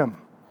belong to Him.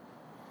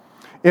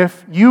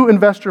 If you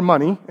invest your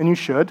money, and you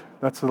should,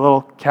 that's a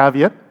little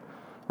caveat,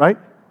 right?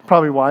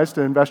 Probably wise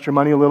to invest your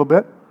money a little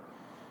bit.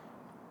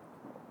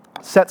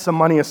 Set some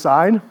money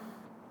aside.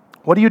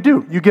 What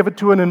do? You give it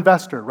to an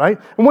investor, right?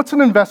 And what's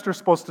an investor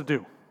supposed to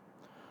do?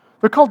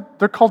 They're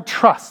called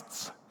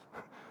trusts.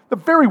 The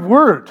very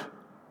word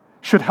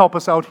should help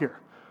us out here.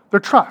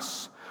 They're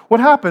trusts. What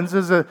happens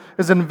is an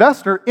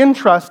investor in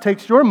trust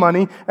takes your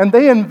money and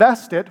they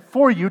invest it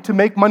for you to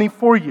make money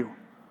for you.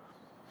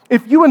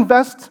 If you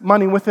invest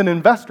money with an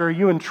investor,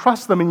 you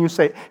entrust them and you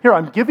say, here,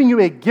 I'm giving you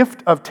a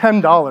gift of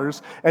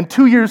 $10 and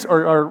 2 years,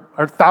 or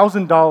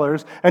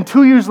 $1,000, and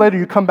 2 years later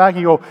you come back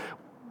and you go,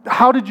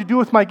 how did you do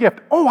with my gift?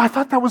 Oh, I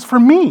thought that was for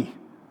me.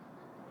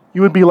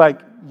 You would be like,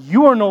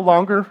 you are no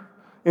longer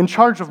in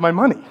charge of my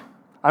money.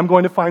 I'm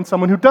going to find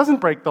someone who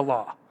doesn't break the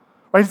law.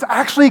 Right? It's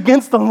actually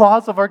against the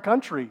laws of our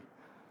country.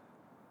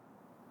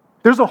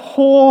 There's a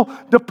whole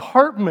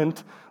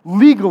department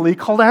legally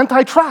called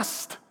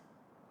antitrust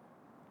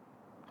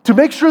to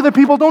make sure that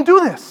people don't do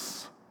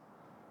this.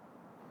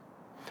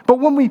 But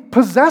when we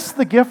possess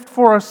the gift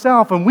for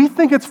ourselves and we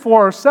think it's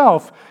for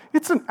ourselves,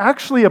 it's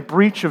actually a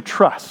breach of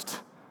trust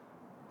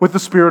with the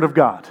Spirit of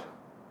God.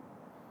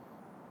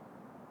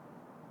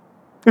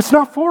 It's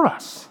not for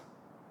us.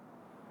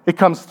 It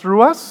comes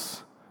through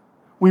us.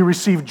 We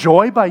receive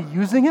joy by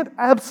using it.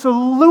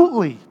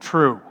 Absolutely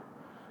true.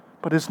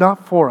 But it's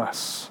not for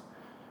us.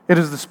 It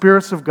is the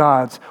Spirit's of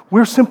God's.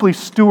 We're simply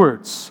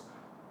stewards.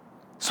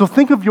 So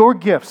think of your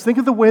gifts. Think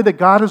of the way that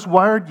God has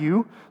wired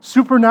you,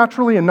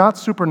 supernaturally and not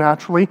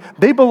supernaturally.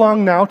 They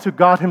belong now to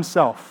God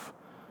Himself.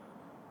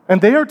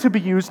 And they are to be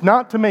used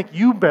not to make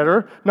you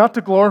better, not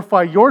to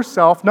glorify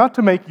yourself, not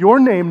to make your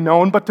name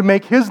known, but to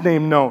make His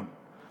name known.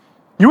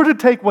 You are to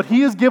take what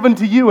He has given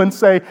to you and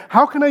say,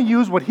 how can I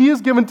use what He has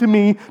given to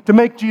me to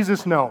make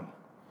Jesus known?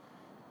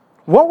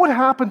 What would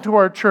happen to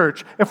our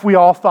church if we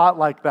all thought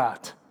like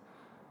that?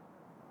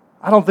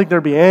 I don't think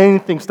there'd be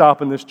anything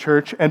stopping this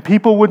church, and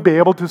people would be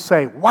able to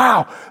say,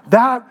 wow,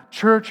 that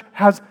church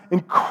has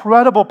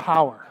incredible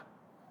power.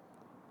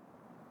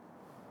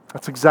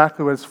 That's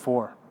exactly what it's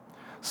for.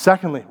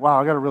 Secondly,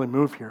 wow, I got to really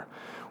move here.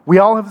 We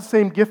all have the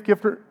same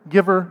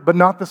giver, but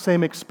not the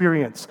same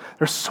experience.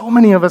 There's so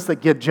many of us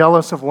that get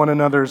jealous of one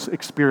another's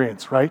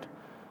experience, right?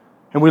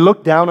 And we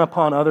look down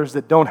upon others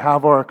that don't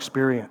have our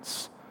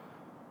experience.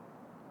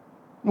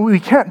 We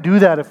can't do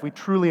that if we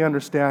truly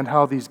understand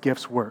how these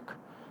gifts work.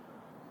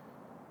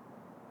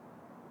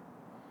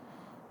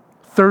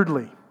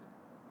 Thirdly,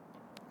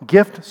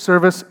 gift,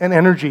 service, and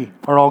energy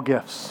are all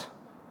gifts.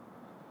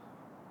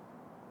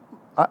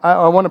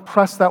 I want to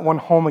press that one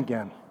home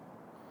again.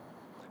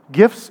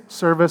 Gifts,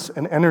 service,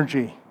 and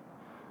energy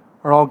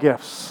are all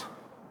gifts.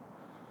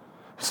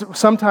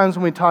 Sometimes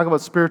when we talk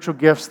about spiritual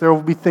gifts, there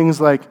will be things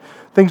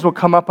will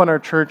come up on our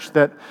church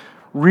that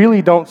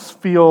really don't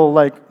feel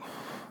like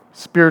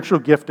spiritual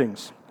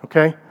giftings,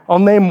 okay? I'll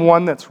name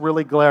one that's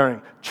really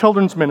glaring.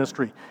 Children's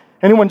ministry.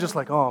 Anyone just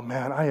like, oh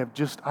man, I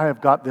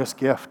have got this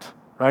gift,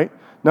 right?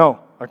 No,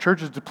 our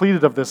church is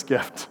depleted of this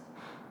gift.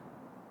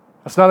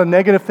 That's not a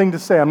negative thing to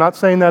say. I'm not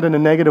saying that in a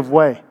negative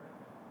way.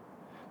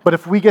 But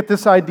if we get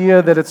this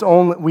idea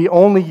that we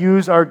only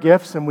use our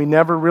gifts and we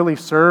never really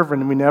serve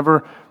and we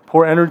never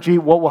pour energy,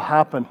 what will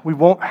happen? We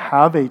won't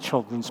have a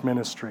children's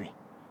ministry.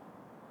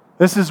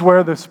 This is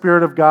where the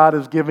Spirit of God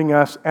is giving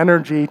us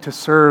energy to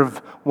serve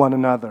one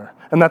another.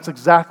 And that's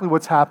exactly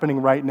what's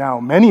happening right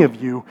now. Many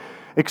of you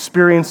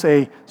experience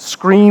a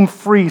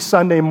scream-free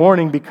Sunday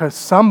morning because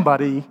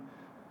somebody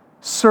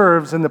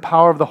serves in the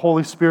power of the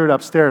Holy Spirit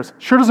upstairs.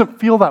 Sure doesn't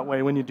feel that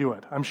way when you do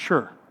it, I'm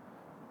sure.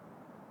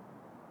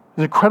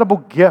 An incredible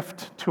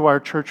gift to our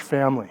church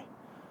family.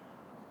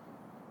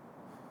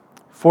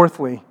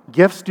 Fourthly,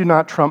 gifts do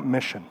not trump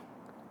mission.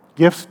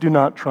 Gifts do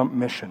not trump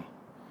mission.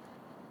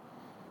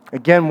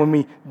 Again, when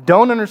we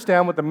don't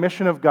understand what the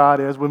mission of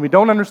God is, when we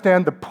don't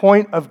understand the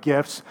point of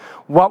gifts,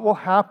 what will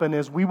happen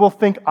is we will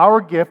think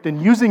our gift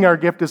and using our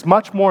gift is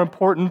much more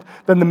important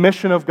than the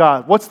mission of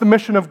God. What's the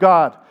mission of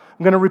God?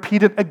 I'm going to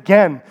repeat it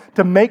again,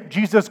 to make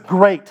Jesus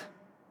great.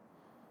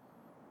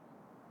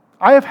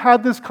 I have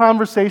had this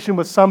conversation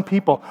with some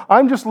people.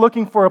 I'm just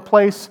looking for a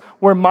place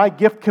where my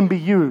gift can be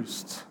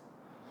used.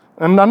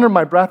 And under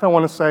my breath, I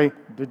want to say,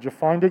 did you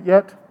find it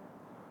yet?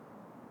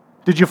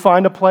 Did you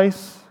find a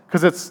place?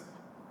 Because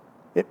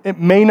it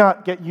may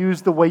not get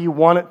used the way you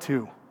want it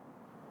to.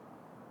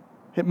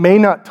 It may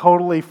not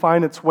totally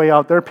find its way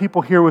out. There are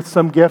people here with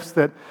some gifts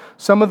that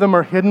some of them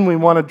are hidden. We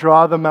want to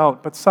draw them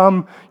out. But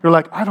some, you're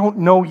like, I don't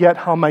know yet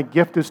how my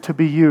gift is to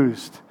be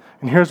used.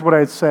 And here's what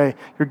I'd say.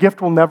 Your gift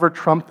will never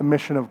trump the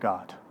mission of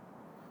God.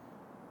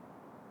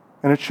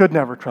 And it should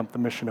never trump the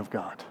mission of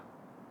God.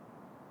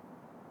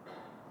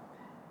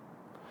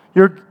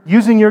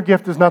 Using your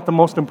gift is not the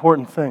most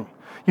important thing.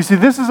 You see,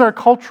 this is our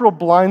cultural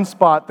blind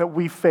spot that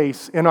we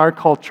face in our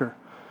culture.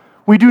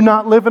 We do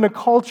not live in a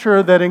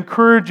culture that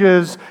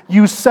encourages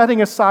you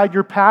setting aside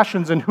your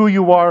passions and who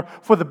you are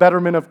for the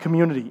betterment of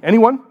community.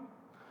 Anyone?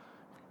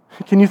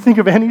 Can you think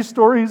of any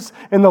stories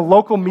in the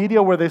local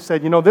media where they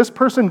said, this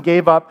person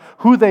gave up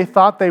who they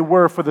thought they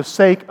were for the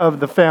sake of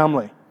the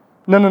family?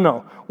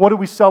 No. What do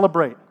we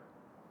celebrate?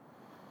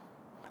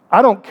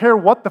 I don't care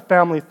what the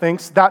family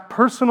thinks. That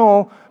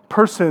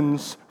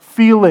person's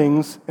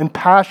feelings and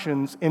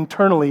passions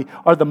internally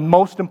are the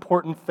most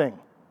important thing.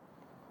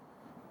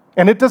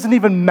 And it doesn't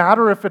even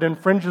matter if it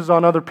infringes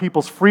on other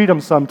people's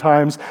freedom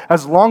sometimes,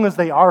 as long as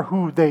they are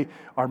who they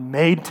are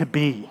made to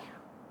be.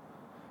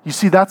 You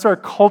see, that's our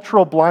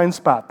cultural blind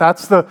spot.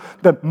 That's the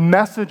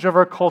message of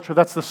our culture.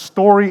 That's the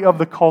story of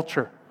the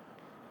culture.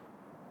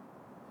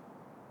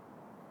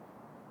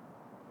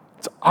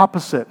 It's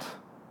opposite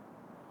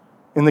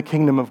in the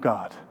kingdom of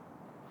God.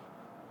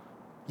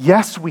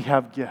 Yes, we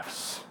have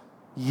gifts.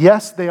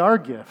 Yes, they are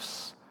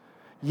gifts.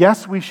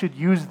 Yes, we should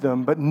use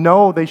them, but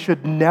no, they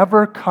should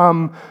never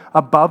come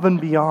above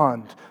and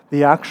beyond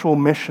the actual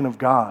mission of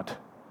God.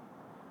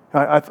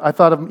 I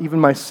thought of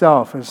even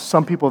myself, as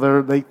some people,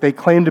 they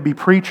claim to be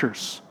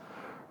preachers,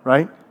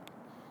 right?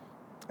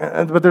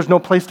 But there's no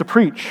place to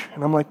preach.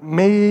 And I'm like,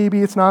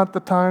 maybe it's not the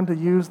time to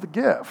use the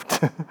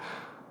gift.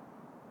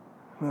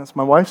 That's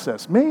my wife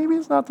says, maybe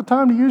it's not the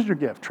time to use your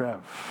gift,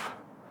 Trev.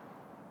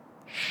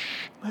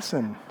 Shh,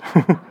 listen.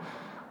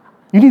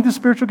 You need the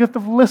spiritual gift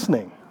of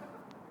listening.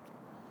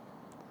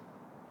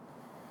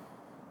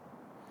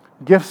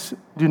 Gifts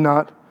do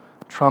not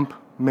trump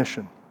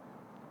mission.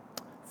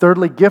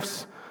 Thirdly,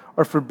 gifts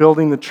are for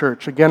building the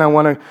church. Again, I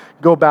want to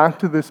go back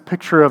to this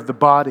picture of the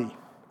body.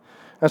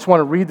 I just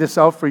want to read this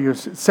out for you. It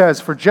says,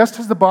 "For just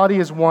as the body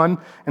is one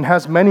and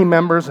has many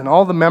members, and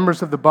all the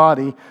members of the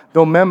body,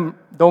 though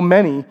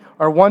many,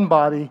 are one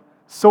body,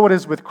 so it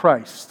is with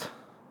Christ.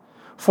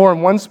 For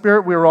in one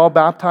Spirit we are all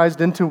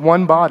baptized into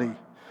one body,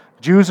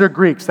 Jews or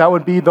Greeks." That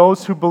would be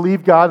those who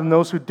believe God and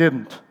those who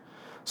didn't.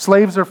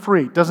 "Slaves are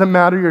free." Doesn't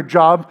matter your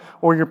job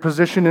or your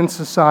position in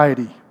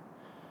society.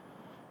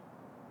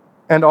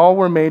 "And all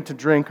were made to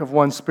drink of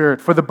one Spirit.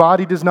 For the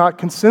body does not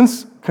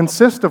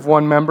consist of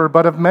one member,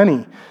 but of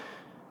many.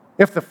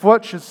 If the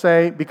foot should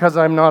say, 'Because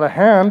I am not a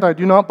hand, I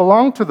do not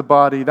belong to the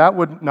body,' that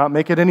would not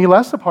make it any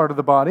less a part of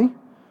the body.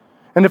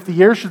 And if the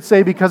ear should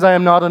say, 'Because I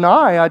am not an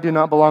eye, I do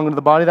not belong to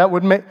the body,' that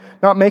would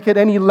not make it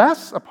any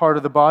less a part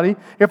of the body.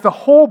 If the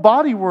whole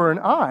body were an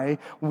eye,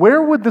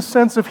 where would the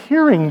sense of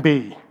hearing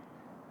be?"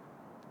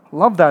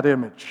 Love that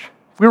image.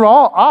 If we were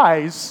all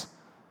eyes,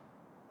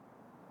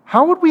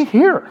 how would we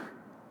hear?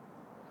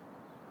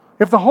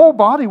 If the whole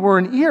body were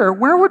an ear,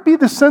 where would be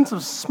the sense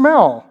of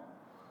smell?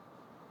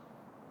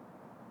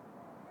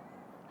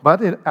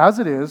 But as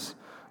it is,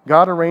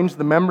 God arranged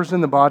the members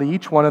in the body,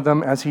 each one of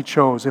them as He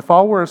chose. If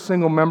all were a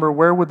single member,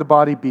 where would the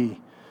body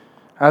be?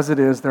 As it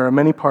is, there are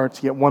many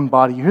parts, yet one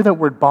body. You hear that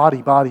word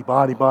body, body,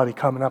 body, body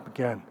coming up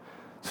again.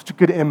 Such a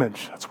good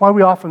image. That's why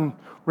we often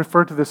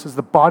refer to this as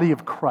the body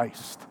of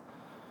Christ.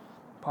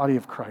 Body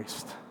of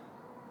Christ.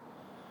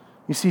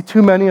 You see,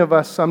 too many of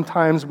us,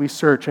 sometimes we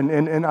search,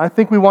 and I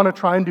think we want to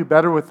try and do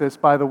better with this,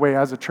 by the way,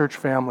 as a church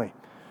family.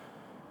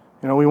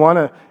 You know, we want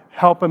to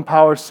help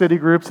empower city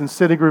groups and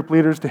city group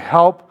leaders to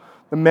help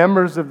the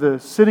members of the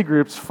city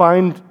groups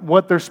find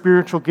what their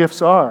spiritual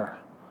gifts are,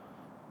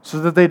 so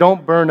that they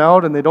don't burn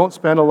out and they don't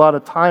spend a lot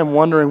of time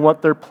wondering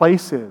what their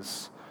place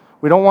is.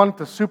 We don't want it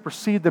to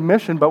supersede the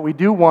mission, but we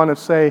do want to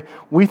say,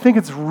 we think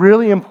it's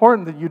really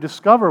important that you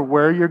discover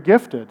where you're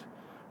gifted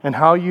and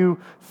how you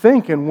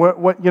think and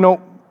what you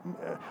know.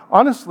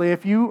 Honestly,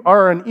 if you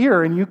are an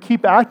ear and you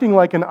keep acting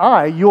like an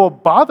eye, you'll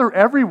bother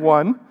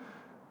everyone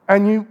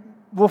and you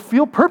will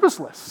feel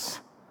purposeless.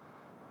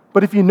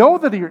 But if you know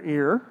that you're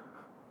ear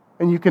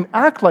and you can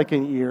act like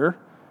an ear,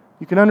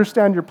 you can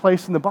understand your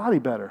place in the body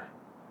better.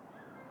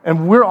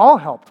 And we're all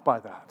helped by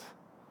that.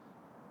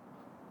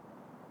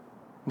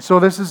 And so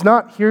this is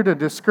not here to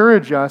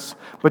discourage us,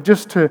 but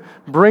just to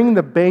bring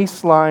the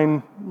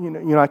baseline. You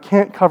know, I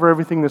can't cover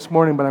everything this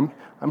morning, but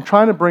I'm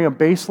trying to bring a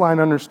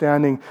baseline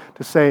understanding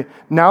to say,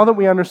 now that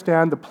we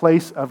understand the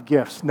place of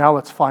gifts, now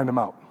let's find them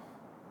out.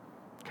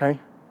 Okay?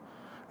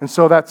 And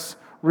so that's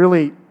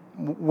really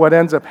what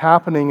ends up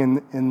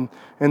happening in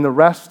the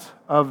rest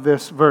of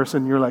this verse.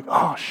 And you're like,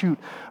 oh, shoot,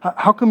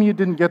 how come you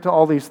didn't get to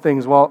all these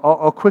things? Well,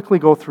 I'll quickly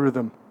go through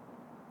them.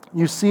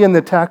 You see in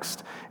the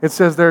text, it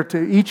says there,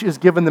 to each is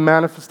given the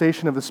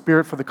manifestation of the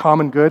Spirit for the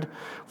common good.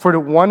 For to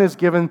one is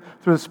given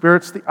through the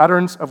Spirit's the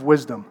utterance of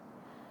wisdom.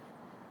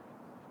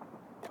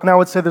 And I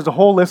would say there's a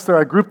whole list there.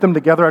 I grouped them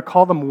together. I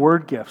call them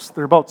word gifts.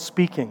 They're about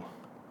speaking.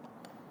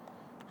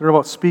 They're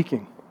about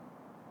speaking.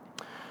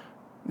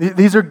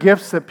 These are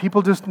gifts that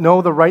people just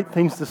know the right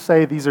things to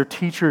say. These are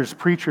teachers,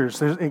 preachers.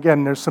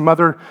 There's some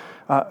other,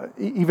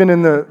 even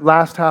in the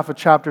last half of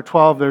chapter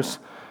 12, there's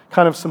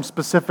kind of some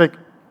specific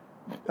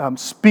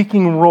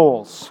speaking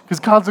roles.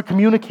 Because God's a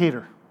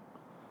communicator.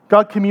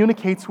 God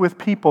communicates with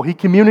people. He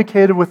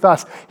communicated with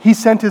us. He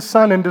sent His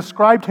Son and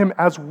described Him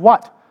as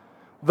what?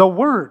 The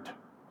Word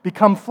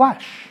become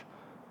flesh.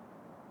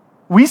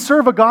 We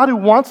serve a God who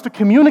wants to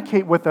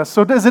communicate with us.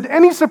 So is it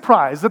any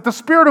surprise that the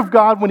Spirit of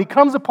God, when He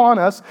comes upon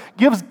us,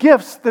 gives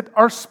gifts that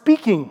are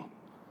speaking?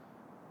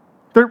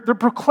 They're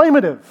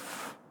proclamative.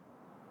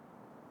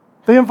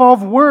 They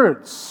involve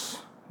words.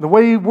 The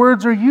way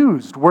words are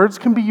used. Words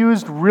can be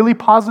used really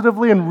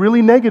positively and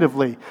really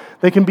negatively.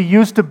 They can be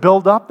used to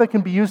build up. They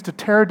can be used to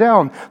tear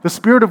down. The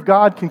Spirit of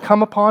God can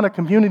come upon a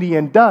community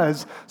and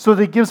does, so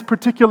that He gives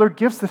particular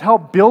gifts that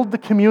help build the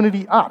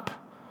community up.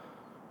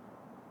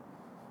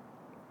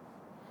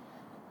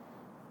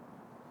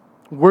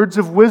 Words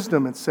of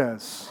wisdom, it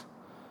says.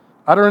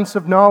 Utterance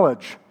of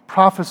knowledge.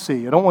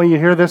 Prophecy. I don't want you to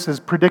hear this as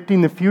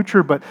predicting the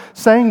future, but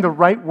saying the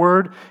right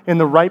word in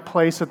the right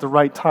place at the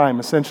right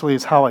time, essentially,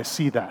 is how I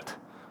see that.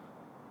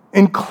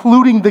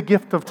 Including the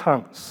gift of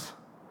tongues.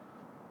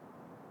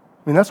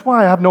 I mean, that's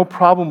why I have no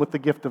problem with the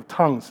gift of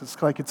tongues.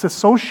 It's like it's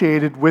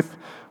associated with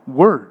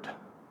word.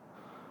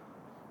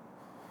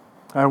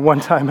 I one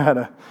time had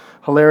a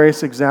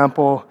hilarious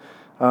example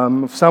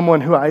of someone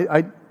who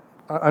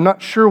I'm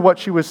not sure what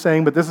she was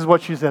saying, but this is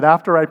what she said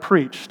after I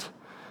preached.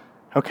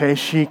 Okay,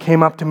 she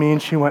came up to me and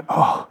she went,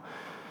 "Oh,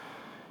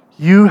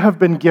 you have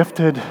been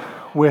gifted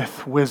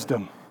with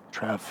wisdom,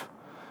 Trev,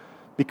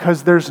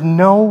 because there's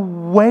no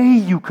way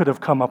you could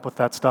have come up with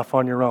that stuff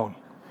on your own."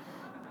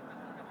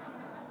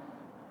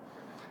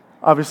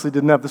 Obviously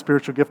didn't have the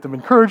spiritual gift of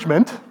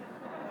encouragement,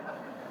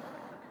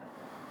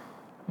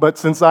 but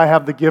since I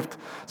have the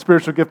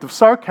spiritual gift of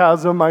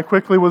sarcasm, I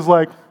quickly was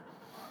like,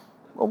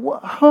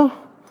 "Huh?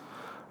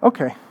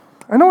 Okay,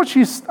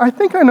 I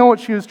think I know what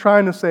she was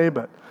trying to say,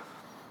 but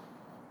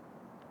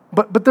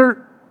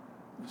there,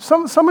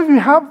 some of you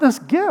have this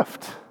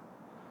gift.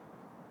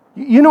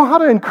 You know how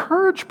to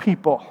encourage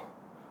people.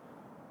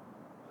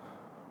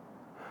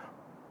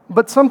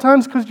 But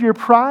sometimes because of your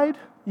pride,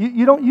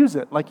 you don't use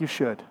it like you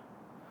should.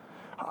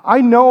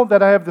 I know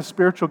that I have the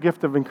spiritual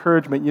gift of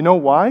encouragement. You know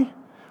why?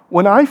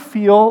 When I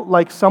feel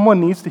like someone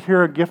needs to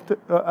hear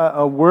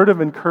a word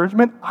of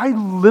encouragement,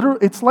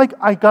 it's like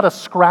I got to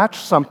scratch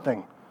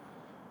something.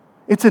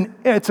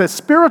 It's a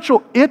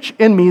spiritual itch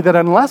in me that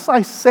unless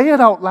I say it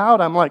out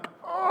loud, I'm like,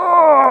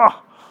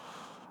 oh,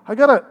 I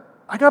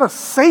gotta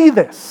say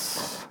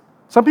this.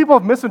 Some people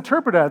have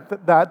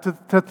misinterpreted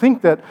that to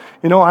think that,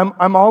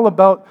 I'm all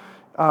about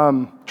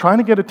trying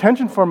to get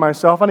attention for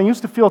myself, and I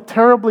used to feel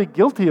terribly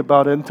guilty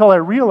about it until I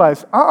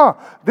realized,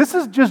 this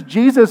is just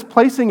Jesus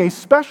placing a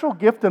special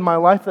gift in my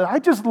life that I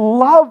just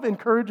love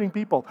encouraging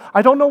people.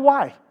 I don't know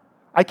why.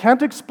 I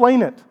can't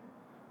explain it.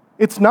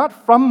 It's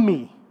not from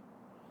me.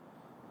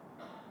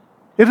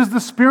 It is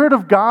the Spirit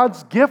of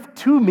God's gift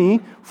to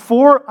me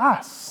for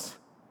us.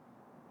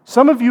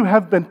 Some of you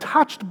have been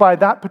touched by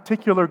that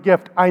particular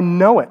gift. I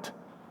know it.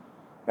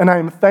 And I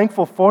am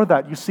thankful for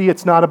that. You see,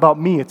 it's not about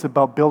me. It's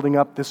about building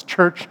up this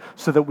church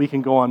so that we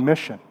can go on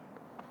mission.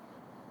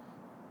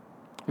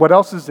 What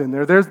else is in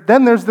there?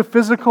 There's the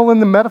physical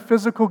and the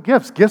metaphysical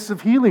gifts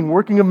of healing,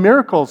 working of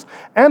miracles.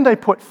 And I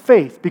put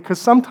faith, because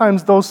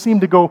sometimes those seem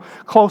to go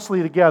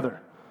closely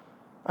together.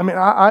 I mean,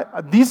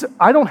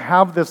 I don't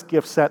have this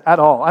gift set at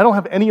all. I don't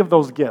have any of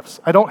those gifts.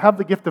 I don't have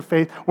the gift of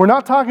faith. We're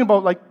not talking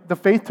about like the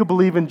faith to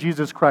believe in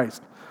Jesus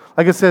Christ.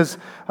 Like it says,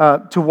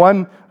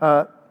 to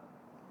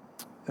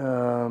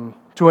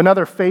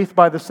another faith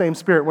by the same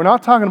Spirit. We're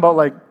not talking about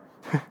like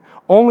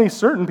only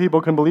certain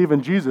people can believe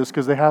in Jesus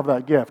because they have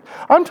that gift.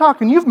 I'm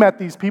talking, you've met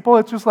these people,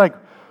 it's just like,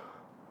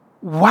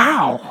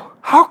 wow,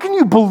 how can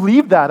you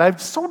believe that? I'm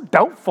so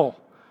doubtful.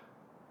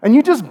 And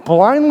you just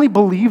blindly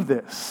believe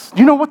this.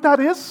 Do you know what that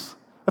is?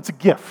 That's a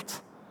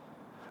gift.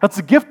 That's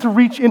a gift to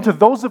reach into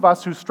those of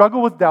us who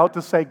struggle with doubt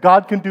to say,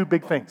 God can do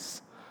big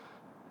things.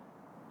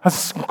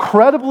 That's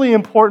incredibly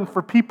important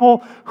for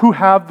people who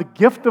have the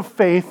gift of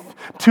faith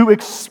to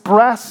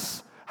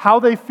express how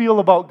they feel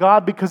about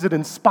God, because it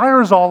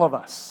inspires all of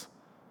us.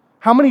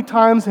 How many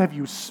times have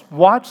you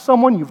watched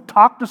someone, you've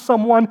talked to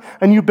someone,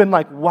 and you've been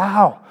like,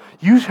 wow,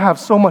 you have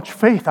so much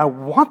faith, I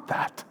want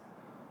that.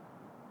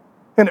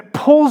 And it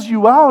pulls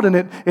you out, and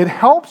it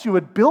helps you,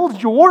 it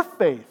builds your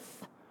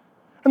faith.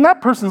 And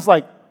that person's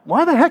like,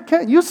 why the heck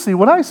can't you see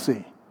what I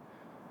see?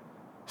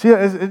 See,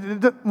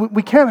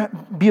 we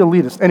can't be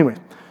elitist. Anyway,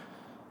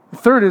 the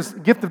third is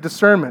gift of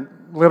discernment.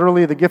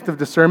 Literally, the gift of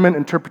discernment,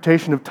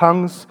 interpretation of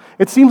tongues.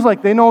 It seems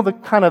like they know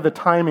the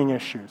timing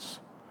issues.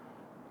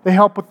 They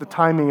help with the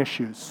timing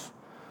issues.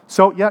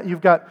 So, yeah,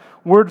 you've got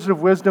words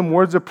of wisdom,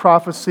 words of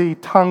prophecy,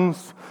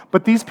 tongues,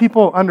 but these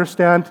people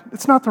understand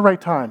it's not the right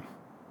time.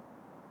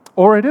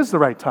 Or it is the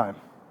right time.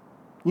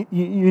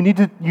 You need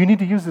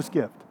to use this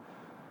gift.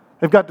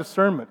 They've got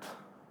discernment.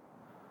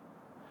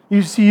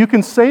 You see, you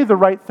can say the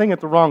right thing at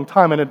the wrong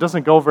time and it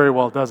doesn't go very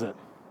well, does it?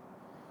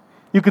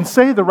 You can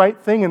say the right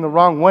thing in the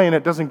wrong way and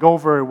it doesn't go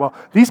very well.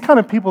 These kind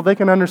of people, they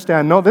can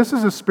understand, no, this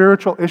is a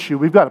spiritual issue.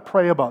 We've got to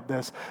pray about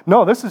this.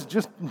 No, this is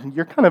just,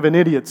 you're kind of an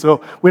idiot,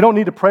 so we don't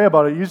need to pray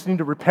about it. You just need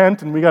to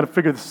repent and we got to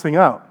figure this thing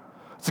out.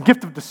 It's a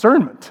gift of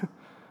discernment.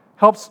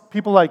 Helps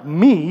people like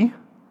me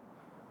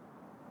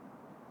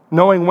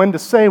knowing when to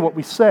say what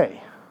we say.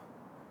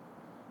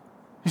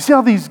 You see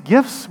how these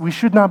gifts, we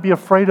should not be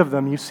afraid of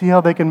them. You see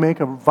how they can make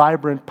a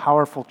vibrant,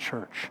 powerful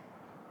church.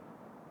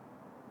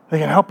 They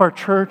can help our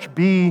church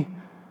be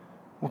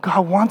what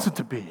God wants it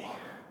to be.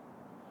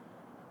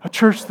 A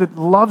church that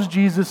loves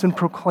Jesus and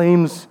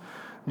proclaims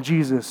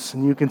Jesus.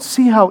 And you can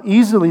see how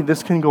easily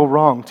this can go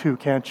wrong too,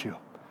 can't you?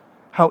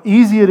 How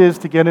easy it is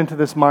to get into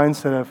this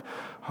mindset of,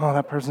 oh,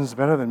 that person's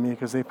better than me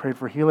because they prayed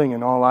for healing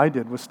and all I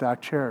did was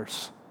stack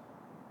chairs.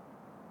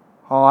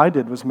 All I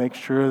did was make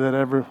sure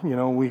that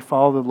we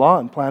follow the law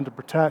and plan to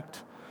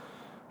protect.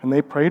 And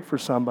they prayed for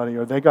somebody,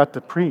 or they got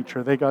to preach,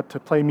 or they got to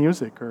play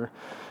music, or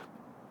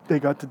they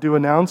got to do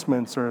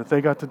announcements, or they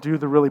got to do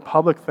the really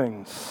public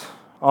things.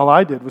 All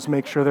I did was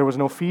make sure there was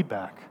no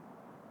feedback.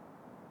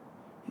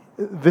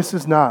 This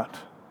is not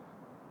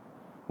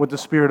what the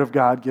Spirit of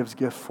God gives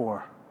gift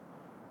for,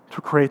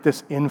 to create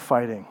this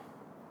infighting.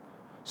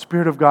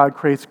 Spirit of God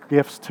creates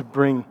gifts to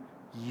bring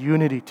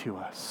unity to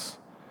us.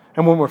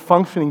 And when we're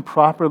functioning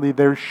properly,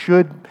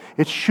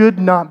 it should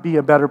not be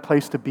a better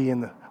place to be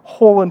in the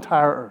whole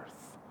entire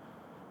earth.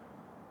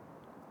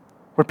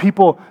 Where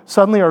people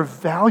suddenly are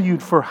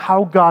valued for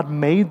how God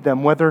made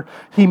them, whether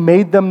He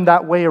made them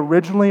that way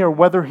originally or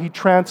whether He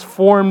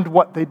transformed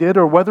what they did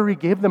or whether He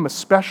gave them a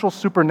special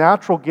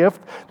supernatural gift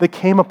that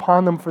came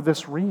upon them for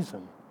this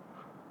reason.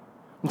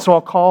 And so I'll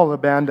call the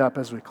band up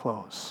as we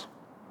close.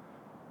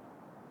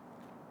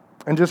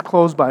 And just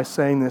close by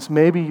saying this.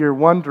 Maybe you're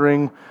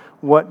wondering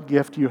what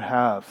gift you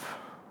have.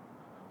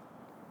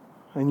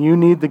 And you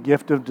need the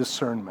gift of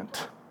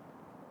discernment.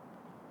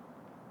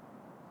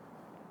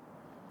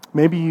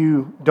 Maybe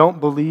you don't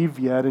believe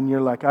yet and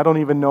you're like, I don't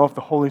even know if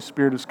the Holy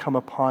Spirit has come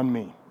upon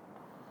me.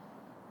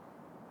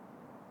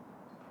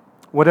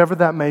 Whatever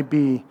that may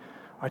be,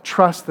 I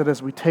trust that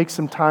as we take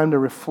some time to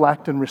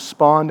reflect and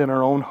respond in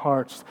our own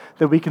hearts,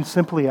 that we can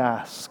simply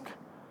ask.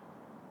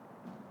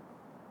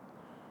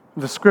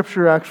 The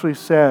scripture actually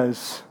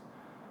says,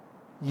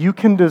 you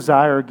can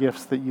desire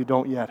gifts that you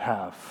don't yet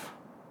have.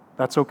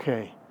 That's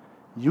okay.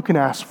 You can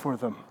ask for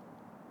them.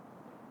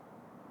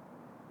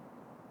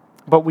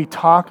 But we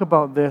talk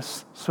about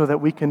this so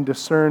that we can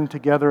discern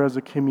together as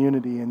a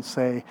community and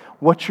say,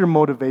 what's your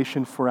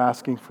motivation for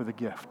asking for the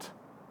gift?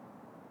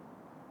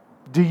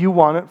 Do you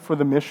want it for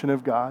the mission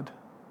of God?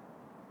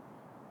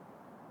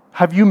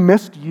 Have you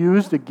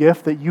misused a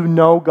gift that you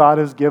know God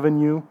has given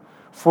you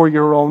for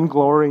your own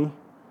glory,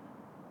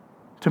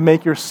 to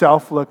make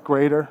yourself look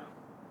greater?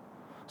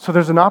 So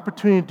there's an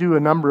opportunity to do a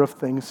number of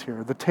things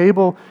here. The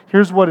table,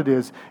 here's what it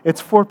is. It's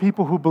for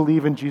people who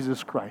believe in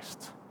Jesus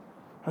Christ.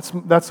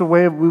 That's a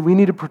way we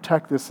need to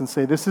protect this and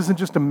say, this isn't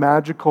just a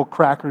magical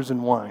crackers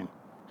and wine,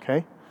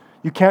 okay?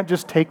 You can't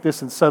just take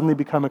this and suddenly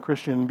become a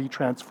Christian and be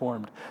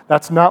transformed.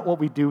 That's not what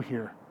we do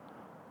here.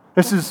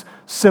 This is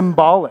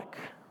symbolic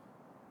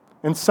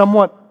and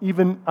somewhat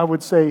even, I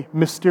would say,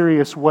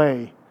 mysterious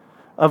way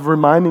of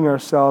reminding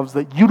ourselves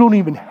that you don't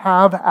even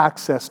have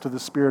access to the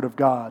Spirit of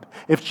God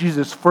if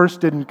Jesus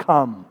first didn't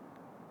come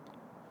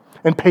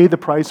and pay the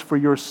price for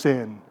your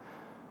sin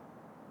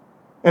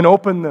and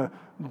open the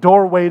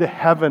doorway to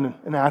heaven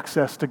and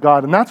access to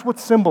God. And that's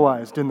what's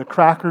symbolized in the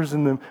crackers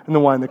and the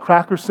wine. The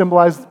crackers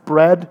symbolize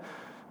bread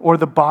or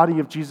the body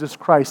of Jesus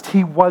Christ.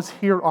 He was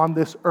here on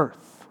this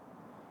earth.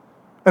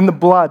 And the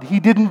blood,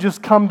 He didn't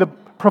just come to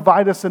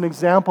provide us an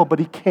example, but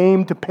He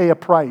came to pay a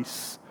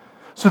price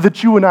so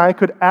that you and I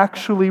could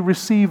actually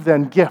receive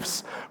then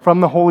gifts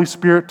from the Holy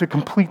Spirit to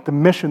complete the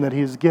mission that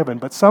He has given.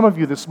 But some of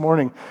you this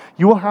morning,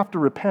 you will have to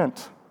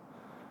repent.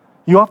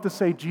 You have to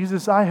say,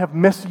 Jesus, I have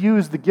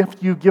misused the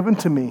gift you've given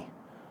to me.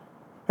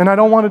 And I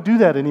don't want to do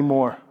that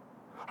anymore.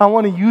 I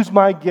want to use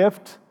my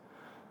gift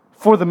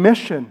for the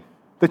mission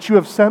that you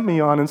have sent me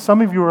on. And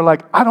some of you are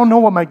like, I don't know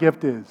what my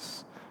gift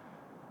is.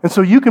 And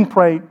so you can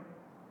pray,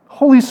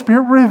 Holy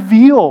Spirit,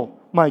 reveal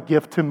my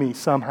gift to me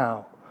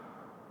somehow.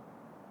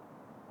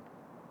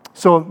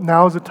 So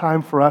now is the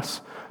time for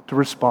us to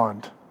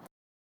respond.